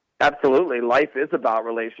 Absolutely. Life is about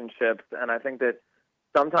relationships, and I think that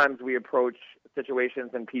sometimes we approach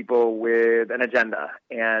situations and people with an agenda,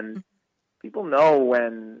 and people know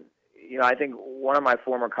when. I think one of my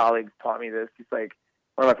former colleagues taught me this. He's like,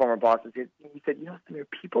 one of my former bosses, he said, Sameer,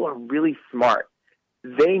 people are really smart.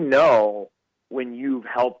 They know when you've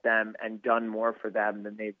helped them and done more for them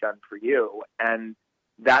than they've done for you. And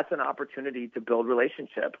that's an opportunity to build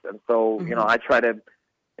relationships. And so, I try to,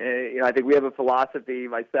 I think we have a philosophy,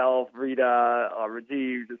 myself, Rita,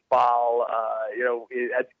 Rajiv, Jaspal,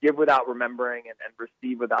 it's give without remembering and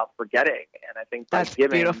receive without forgetting. And I think by that's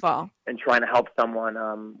giving beautiful. And trying to help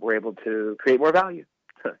someone, we're able to create more value.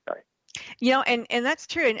 Sorry. And that's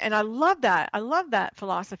true. And I love that. I love that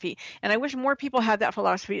philosophy. And I wish more people had that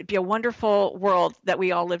philosophy. It'd be a wonderful world that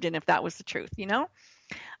we all lived in if that was the truth,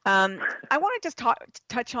 I want to just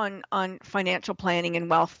touch on financial planning and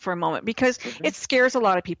wealth for a moment, because it scares a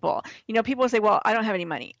lot of people. People say, well, I don't have any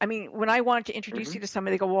money. I mean, when I wanted to introduce you to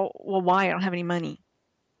somebody, they go, well, why? I don't have any money.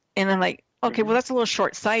 And I'm like, okay, well, that's a little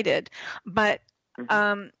short-sighted. But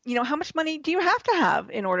how much money do you have to have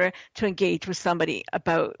in order to engage with somebody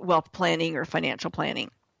about wealth planning or financial planning?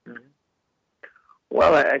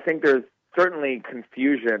 Well, I think there's certainly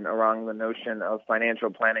confusion around the notion of financial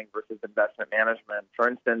planning versus investment management. For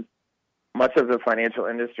instance, much of the financial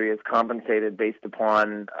industry is compensated based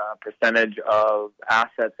upon a percentage of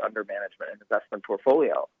assets under management and investment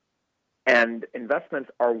portfolio. And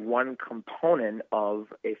investments are one component of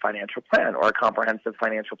a financial plan or a comprehensive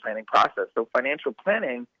financial planning process. So financial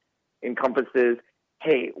planning encompasses,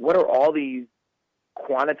 hey, what are all these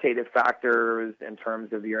quantitative factors in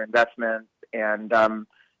terms of your investments and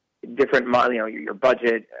different, your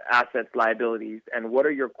budget, assets, liabilities, and what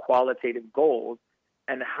are your qualitative goals,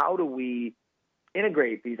 and how do we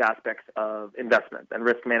integrate these aspects of investments and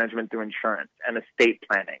risk management through insurance and estate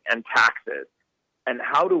planning and taxes, and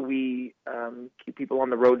how do we keep people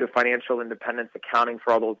on the road to financial independence accounting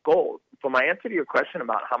for all those goals? So my answer to your question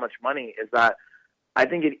about how much money is that I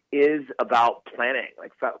think it is about planning.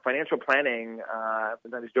 Like financial planning,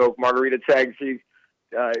 sometimes joke, Margarita Cheng, she's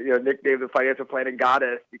nicknamed the financial planning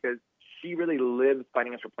goddess because she really lives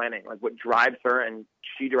financial planning. Like what drives her and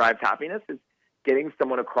she derives happiness is getting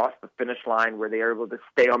someone across the finish line where they are able to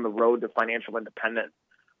stay on the road to financial independence.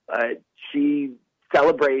 She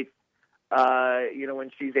celebrates, when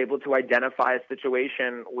she's able to identify a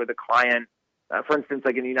situation with a client. For instance,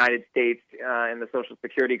 like in the United States, in the Social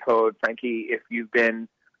Security Code, Frankie, if you've been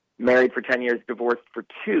married for 10 years, divorced for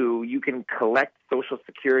 2, you can collect Social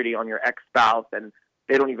Security on your ex-spouse, and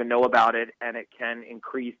they don't even know about it, and it can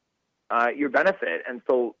increase your benefit. And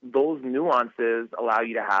so those nuances allow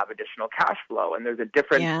you to have additional cash flow. And there's a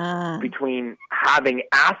difference between having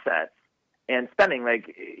assets and spending.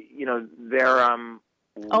 Like, they're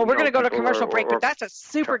we're going to go to commercial break, but that's a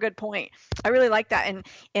super good point. I really like that.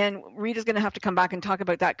 And Rita's going to have to come back and talk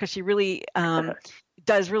about that because she really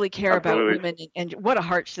does really care about women, and what a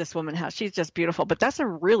heart this woman has. She's just beautiful. But that's a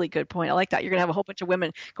really good point. I like that. You're going to have a whole bunch of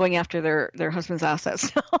women going after their husband's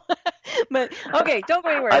assets. But okay, don't go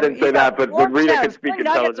anywhere. I didn't say that, but Rita can speak intelligence.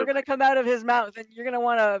 Nuggets are going to come out of his mouth, and you're going to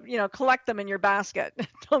want to, collect them in your basket.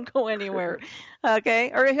 Don't go anywhere.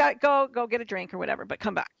 Okay, or go get a drink or whatever, but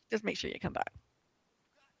come back. Just make sure you come back.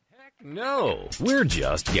 No, we're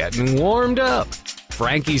just getting warmed up.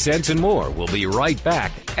 Frankie Sense and More will be right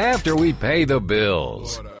back after we pay the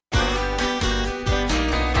bills.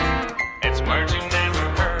 It's words you never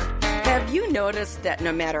heard. Have you noticed that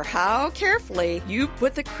no matter how carefully you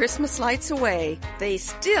put the Christmas lights away, they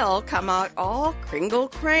still come out all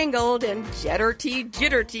cringle-crangled and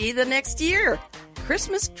jitterty the next year?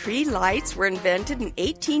 Christmas tree lights were invented in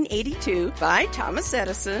 1882 by Thomas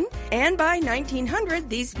Edison, and by 1900,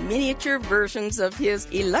 these miniature versions of his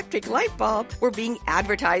electric light bulb were being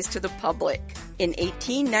advertised to the public. In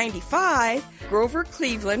 1895, Grover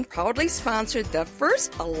Cleveland proudly sponsored the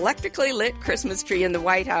first electrically lit Christmas tree in the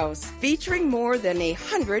White House, featuring more than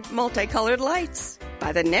 100 multicolored lights.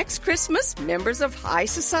 By the next Christmas, members of high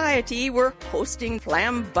society were hosting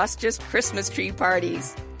flambustious Christmas tree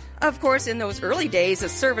parties. Of course, in those early days, the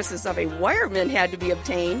services of a wireman had to be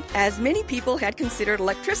obtained, as many people had considered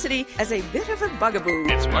electricity as a bit of a bugaboo.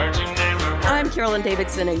 It's words you never heard. I'm Carolyn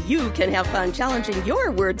Davidson, and you can have fun challenging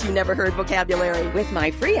your words you never heard vocabulary with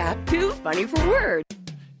my free app, Too Funny for Words.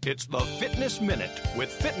 It's the Fitness Minute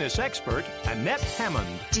with fitness expert Annette Hammond.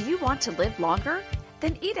 Do you want to live longer?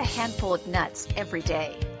 Then eat a handful of nuts every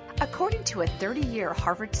day. According to a 30-year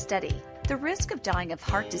Harvard study, the risk of dying of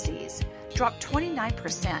heart disease dropped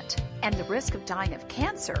 29%, and the risk of dying of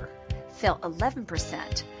cancer fell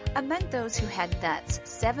 11% among those who had nuts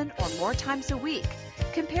 7 or more times a week,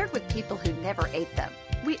 compared with people who never ate them.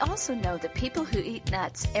 We also know that people who eat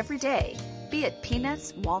nuts every day, be it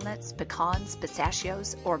peanuts, walnuts, pecans,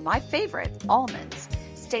 pistachios, or my favorite, almonds,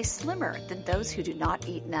 stay slimmer than those who do not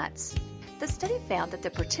eat nuts. The study found that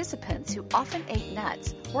the participants who often ate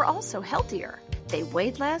nuts were also healthier. They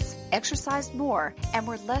weighed less, exercised more, and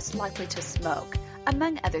were less likely to smoke,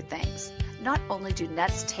 among other things. Not only do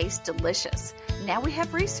nuts taste delicious, now we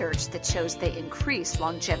have research that shows they increase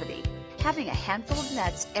longevity. Having a handful of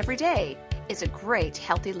nuts every day is a great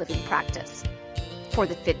healthy living practice. For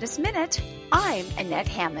the Fitness Minute, I'm Annette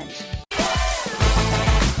Hammond.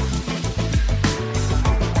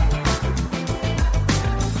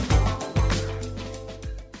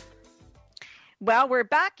 Well, we're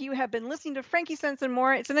back. You have been listening to Frankie Sense and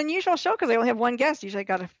More. It's an unusual show because I only have one guest. Usually I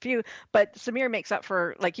got a few, but Sameer makes up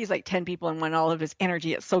for, he's like 10 people in one, all of his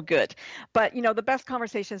energy. It's so good. But, the best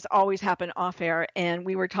conversations always happen off air. And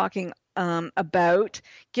we were talking about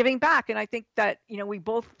giving back. And I think that, we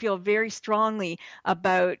both feel very strongly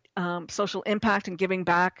about social impact and giving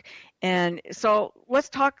back. And so let's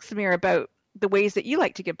talk, Sameer, about the ways that you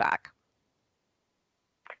like to give back.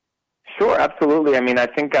 Sure, absolutely. I mean, I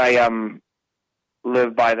think I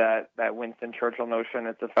live by that Winston Churchill notion.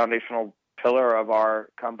 It's a foundational pillar of our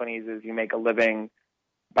companies is you make a living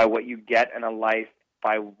by what you get and a life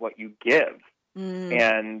by what you give.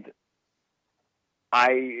 And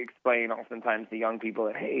I explain oftentimes to young people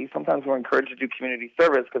that, hey, sometimes we're encouraged to do community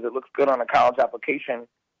service because it looks good on a college application.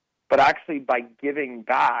 But actually, by giving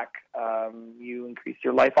back, you increase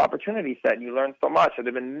your life opportunity set and you learn so much. And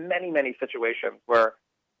there have been many, many situations where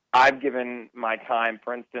I've given my time.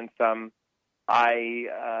 For instance,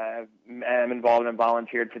 I am involved and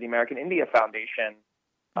volunteered for the American India Foundation,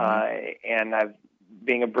 and I've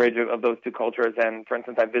being a bridge of those two cultures. And for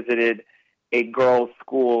instance, I visited a girls'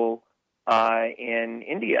 school in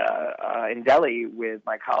India, in Delhi, with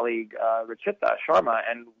my colleague Rachita Sharma,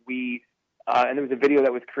 and and there was a video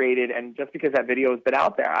that was created. And just because that video has been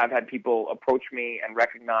out there, I've had people approach me and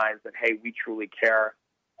recognize that, hey, we truly care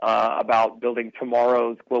about building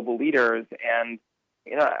tomorrow's global leaders. And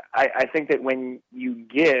I think that when you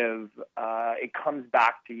give, it comes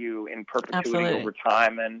back to you in perpetuity over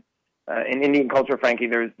time. And in Indian culture, Frankie,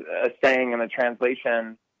 there's a saying, and the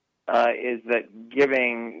translation is that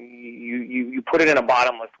giving, you put it in a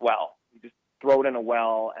bottomless well. You just throw it in a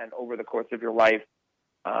well, and over the course of your life,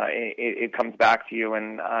 it comes back to you.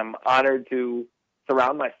 And I'm honored to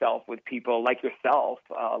surround myself with people like yourself,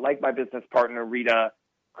 like my business partner, Rita,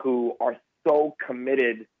 who are so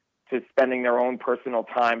committed to spending their own personal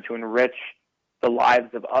time to enrich the lives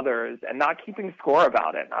of others and not keeping score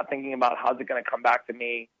about it, not thinking about how's it going to come back to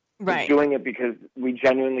me. Right. Doing it because we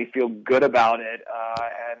genuinely feel good about it,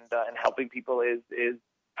 and helping people is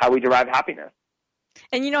how we derive happiness.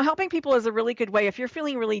 And, helping people is a really good way. If you're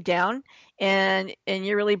feeling really down and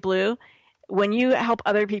you're really blue, when you help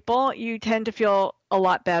other people, you tend to feel a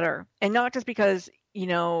lot better. And not just because,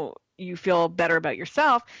 you feel better about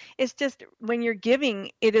yourself. It's just when you're giving,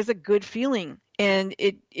 it is a good feeling, and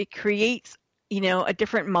it creates, a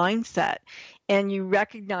different mindset, and you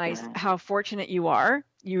recognize how fortunate you are.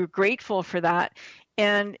 You're grateful for that.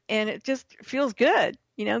 And it just feels good.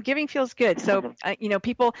 Giving feels good. So,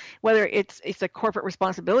 people, whether it's a corporate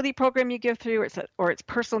responsibility program you give through, or it's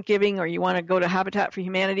personal giving, or you want to go to Habitat for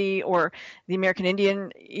Humanity or the American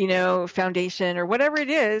Indian, Foundation, or whatever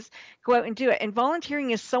it is, go out and do it. And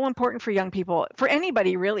volunteering is so important for young people, for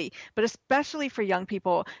anybody really, but especially for young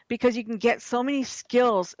people, because you can get so many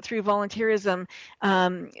skills through volunteerism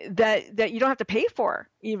that you don't have to pay for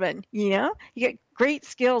even, you get great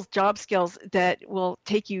skills, job skills that will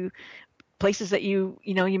take you places that you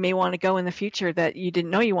may want to go in the future that you didn't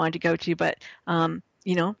know you wanted to go to, but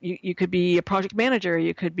you could be a project manager,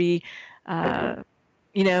 you could be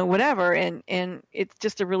whatever, and it's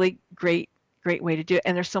just a really great way to do it.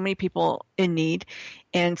 And there's so many people in need,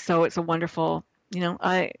 and so it's a wonderful,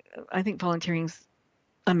 I think volunteering's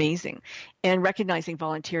amazing, and recognizing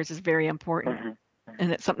volunteers is very important.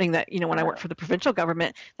 And it's something that, when I worked for the provincial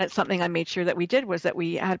government, that's something I made sure that we did, was that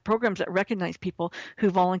we had programs that recognized people who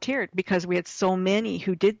volunteered, because we had so many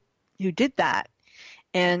who did that.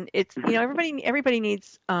 And it's, everybody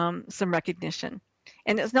needs some recognition.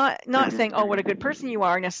 And it's not saying, oh, what a good person you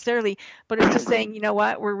are necessarily, but it's just saying, you know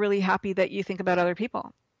what, we're really happy that you think about other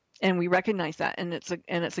people. And we recognize that, and it's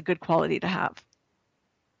a good quality to have.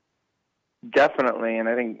 Definitely. And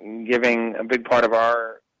I think giving, a big part of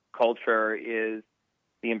our culture is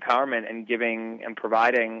the empowerment and giving and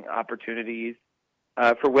providing opportunities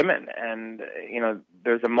for women. And,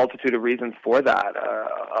 there's a multitude of reasons for that.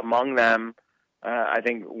 Among them, I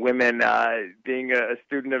think women, being a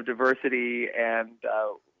student of diversity, and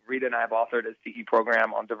Rita and I have authored a CE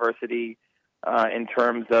program on diversity in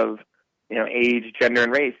terms of, age, gender,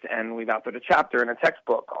 and race. And we've authored a chapter in a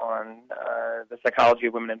textbook on the psychology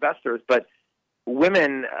of women investors. But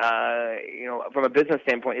women, from a business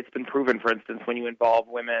standpoint, it's been proven, for instance, when you involve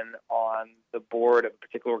women on the board of a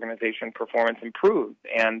particular organization, performance improves.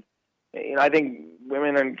 And, I think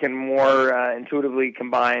women can more intuitively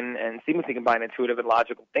combine and seamlessly combine intuitive and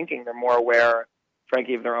logical thinking. They're more aware,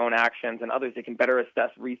 frankly, of their own actions and others. They can better assess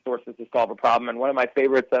resources to solve a problem. And one of my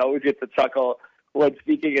favorites that always gets a chuckle when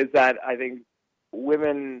speaking is that I think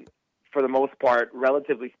women, for the most part,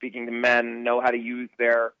 relatively speaking to men, know how to use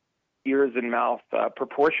their ears and mouth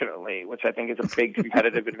proportionately, which I think is a big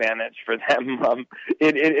competitive advantage for them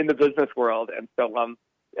in the business world. And so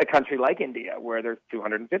a country like India, where there's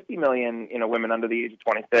 250 million women under the age of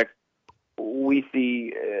 26, we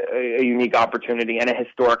see a unique opportunity and a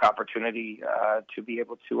historic opportunity to be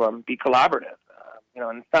able to be collaborative.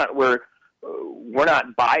 And it's not we're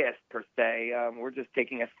not biased per se. We're just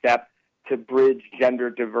taking a step to bridge gender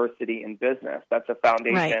diversity in business. That's a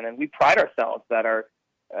foundation, right. And we pride ourselves that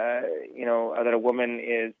that a woman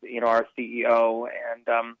is our CEO,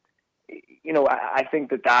 and I think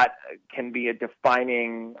that can be a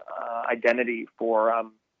defining identity for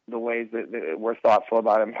the ways that we're thoughtful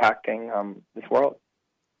about impacting this world.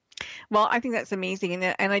 Well, I think that's amazing,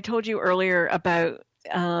 and I told you earlier about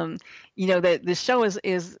that the show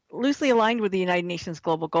is loosely aligned with the United Nations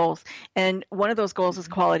global goals, and one of those goals is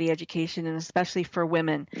quality education, and especially for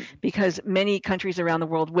women, because many countries around the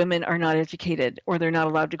world, women are not educated, or they're not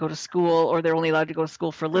allowed to go to school, or they're only allowed to go to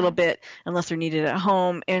school for a little bit unless they're needed at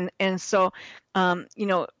home, and so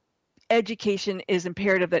education is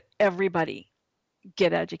imperative that everybody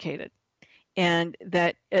get educated, and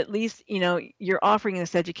that at least you're offering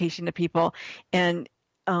this education to people. And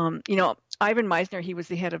Ivan Meisner, he was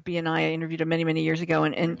the head of BNI. I interviewed him many years ago,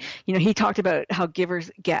 and he talked about how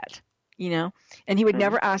givers get, and he would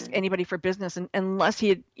never ask anybody for business unless he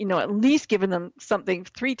had at least given them something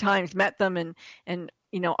 3 times, met them and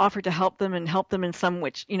offered to help them in some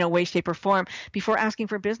way, shape, or form before asking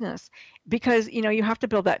for business. Because you have to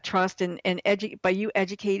build that trust, and by you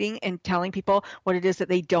educating and telling people what it is that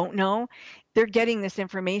they don't know, they're getting this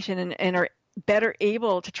information and are better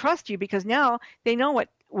able to trust you, because now they know what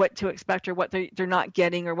to expect, or what they're not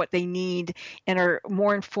getting, or what they need, and are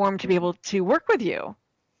more informed to be able to work with you.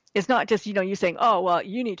 It's not just, you saying, oh, well,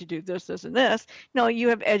 you need to do this, this, and this. No, you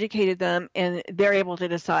have educated them, and they're able to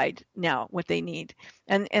decide now what they need.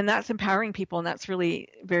 And that's empowering people, and that's really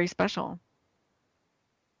very special.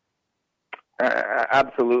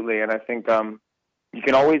 Absolutely. And I think you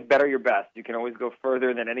can always better your best. You can always go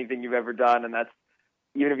further than anything you've ever done. And that's,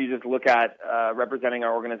 even if you just look at representing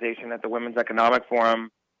our organization at the Women's Economic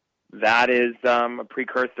Forum, that is a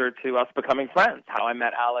precursor to us becoming friends, how I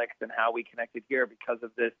met Alex and how we connected here, because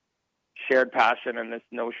of this shared passion and this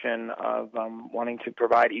notion of wanting to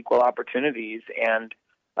provide equal opportunities. And,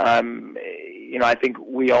 I think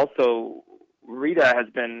we also, Rita has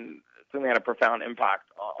certainly had a profound impact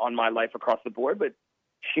on my life across the board, but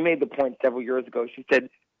she made the point several years ago. She said,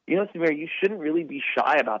 Sameer, you shouldn't really be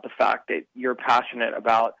shy about the fact that you're passionate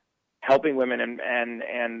about helping women and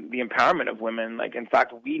the empowerment of women. Like, in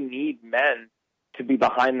fact, we need men to be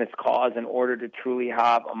behind this cause in order to truly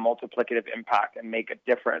have a multiplicative impact and make a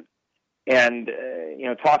difference. And,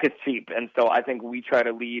 talk is cheap. And so I think we try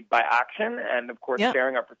to lead by action, and of course,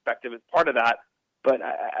 sharing our perspective is part of that. But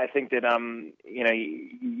I think that,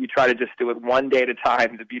 you try to just do it one day at a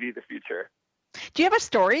time, the beauty of the future. Do you have a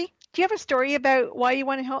story? Do you have a story about why you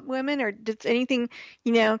want to help women, or did anything,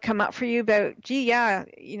 come up for you about,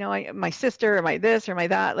 my sister, or my this, or my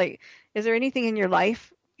that? Like, is there anything in your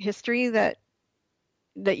life history that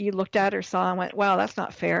you looked at or saw and went, wow, that's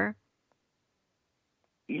not fair?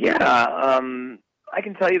 Yeah, I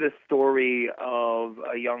can tell you the story of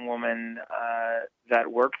a young woman that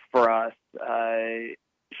works for us. Her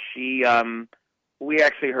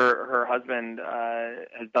husband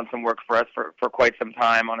has done some work for us for quite some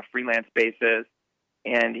time on a freelance basis.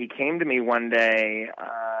 And he came to me one day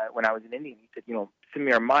when I was in India, and he said,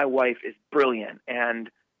 Sameer, my wife is brilliant. And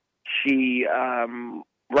she,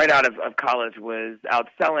 right out of college, was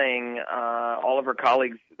outselling all of her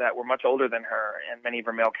colleagues that were much older than her and many of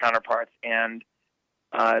her male counterparts. And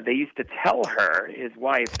they used to tell her, his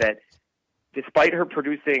wife, that despite her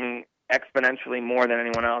producing exponentially more than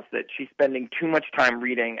anyone else, that she's spending too much time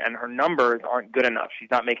reading and her numbers aren't good enough.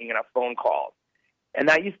 She's not making enough phone calls. And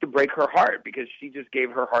that used to break her heart, because she just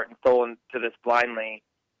gave her heart and soul into this blindly.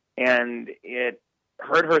 And it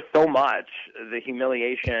hurt her so much, the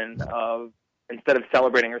humiliation of, instead of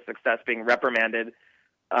celebrating her success, being reprimanded,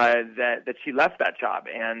 that she left that job.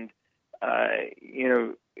 And,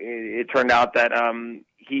 it turned out that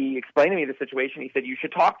he explained to me the situation. He said, you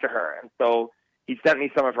should talk to her. And so he sent me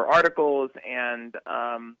some of her articles, and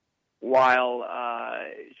while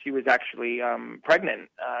she was actually pregnant,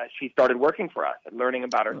 she started working for us and learning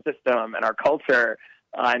about our system and our culture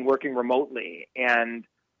and working remotely. And,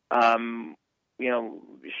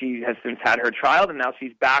 she has since had her child, and now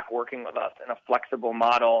she's back working with us in a flexible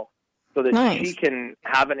model so that she can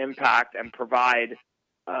have an impact and provide,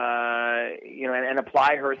 and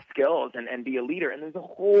apply her skills and be a leader. And there's a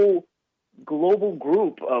whole global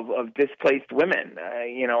group of displaced women,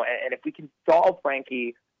 and if we can solve,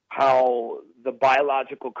 Frankie, how the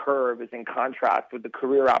biological curve is in contrast with the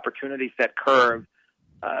career opportunity set curve.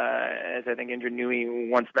 As I think Indra Nooyi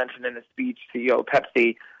once mentioned in a speech, CEO of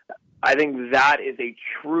Pepsi, I think that is a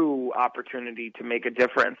true opportunity to make a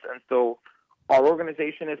difference. And so our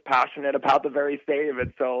organization is passionate about the very same.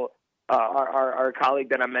 And so our colleague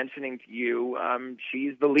that I'm mentioning to you,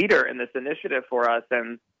 she's the leader in this initiative for us.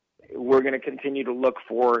 And we're going to continue to look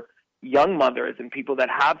for young mothers and people that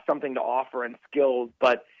have something to offer and skills,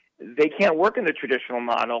 but they can't work in the traditional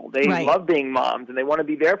model. They love being moms and they want to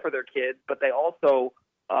be there for their kids, but they also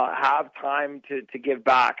have time to give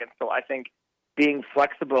back. And so I think being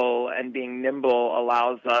flexible and being nimble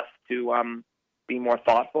allows us to be more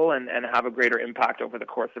thoughtful and have a greater impact over the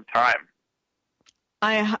course of time.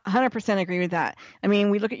 I 100% agree with that. I mean,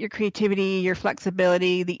 we look at your creativity, your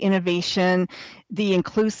flexibility, the innovation, the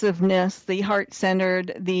inclusiveness, the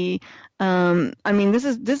heart-centered, this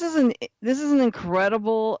is an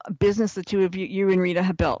incredible business the two of you and Rita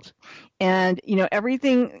have built. And,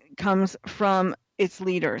 everything comes from its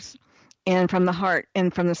leaders and from the heart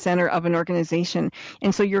and from the center of an organization.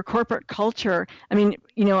 And so your corporate culture, I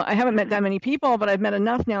haven't met that many people, but I've met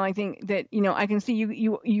enough now. I think that, I can see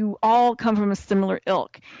you all come from a similar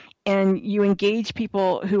ilk, and you engage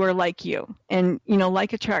people who are like you, and,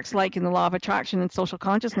 like attracts like in the law of attraction and social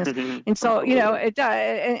consciousness. And so, it does.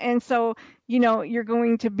 And so, you're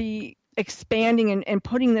going to be expanding and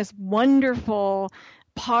putting this wonderful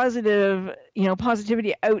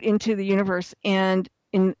positivity out into the universe and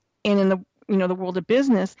in the the world of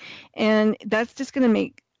business, and that's just going to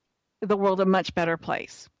make the world a much better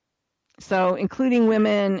place. So including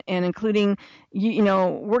women and including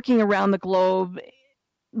working around the globe.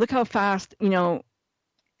 Look how fast 20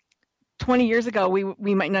 years ago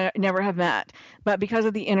we might never have met, but because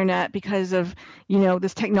of the internet, because of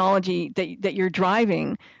this technology that you're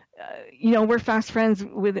driving, we're fast friends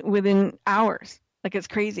within hours. Like, it's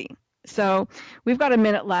crazy. So we've got a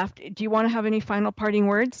minute left. Do you want to have any final parting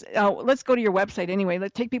words? Let's go to your website anyway.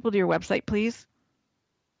 Let's take people to your website, please.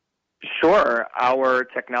 Sure. Our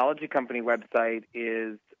technology company website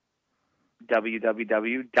is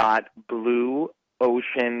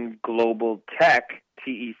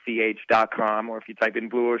www.blueoceanglobaltech.com, or if you type in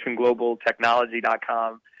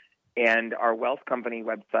blueoceanglobaltechnology.com. And our wealth company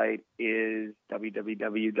website is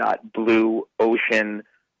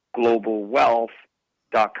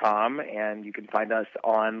www.blueoceanglobalwealth.com, and you can find us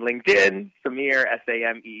on LinkedIn, Sameer,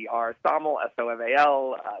 Samer, Somal,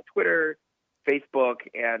 Somal, Twitter, Facebook,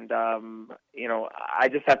 and I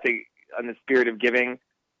just have to, in the spirit of giving,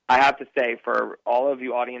 I have to say, for all of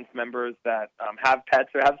you audience members that have pets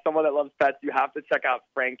or have someone that loves pets, you have to check out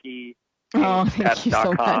Frankie. Thank you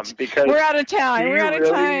so much. Because we're out of time. We're out of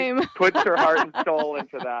time. Puts her heart and soul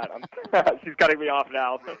into that. She's cutting me off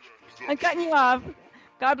now. I'm cutting you off.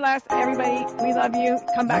 God bless everybody. We love you.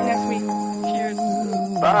 Come back next week. Cheers.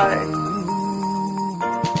 Bye.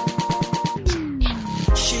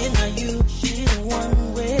 She not you. She the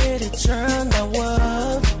one way to turn the world.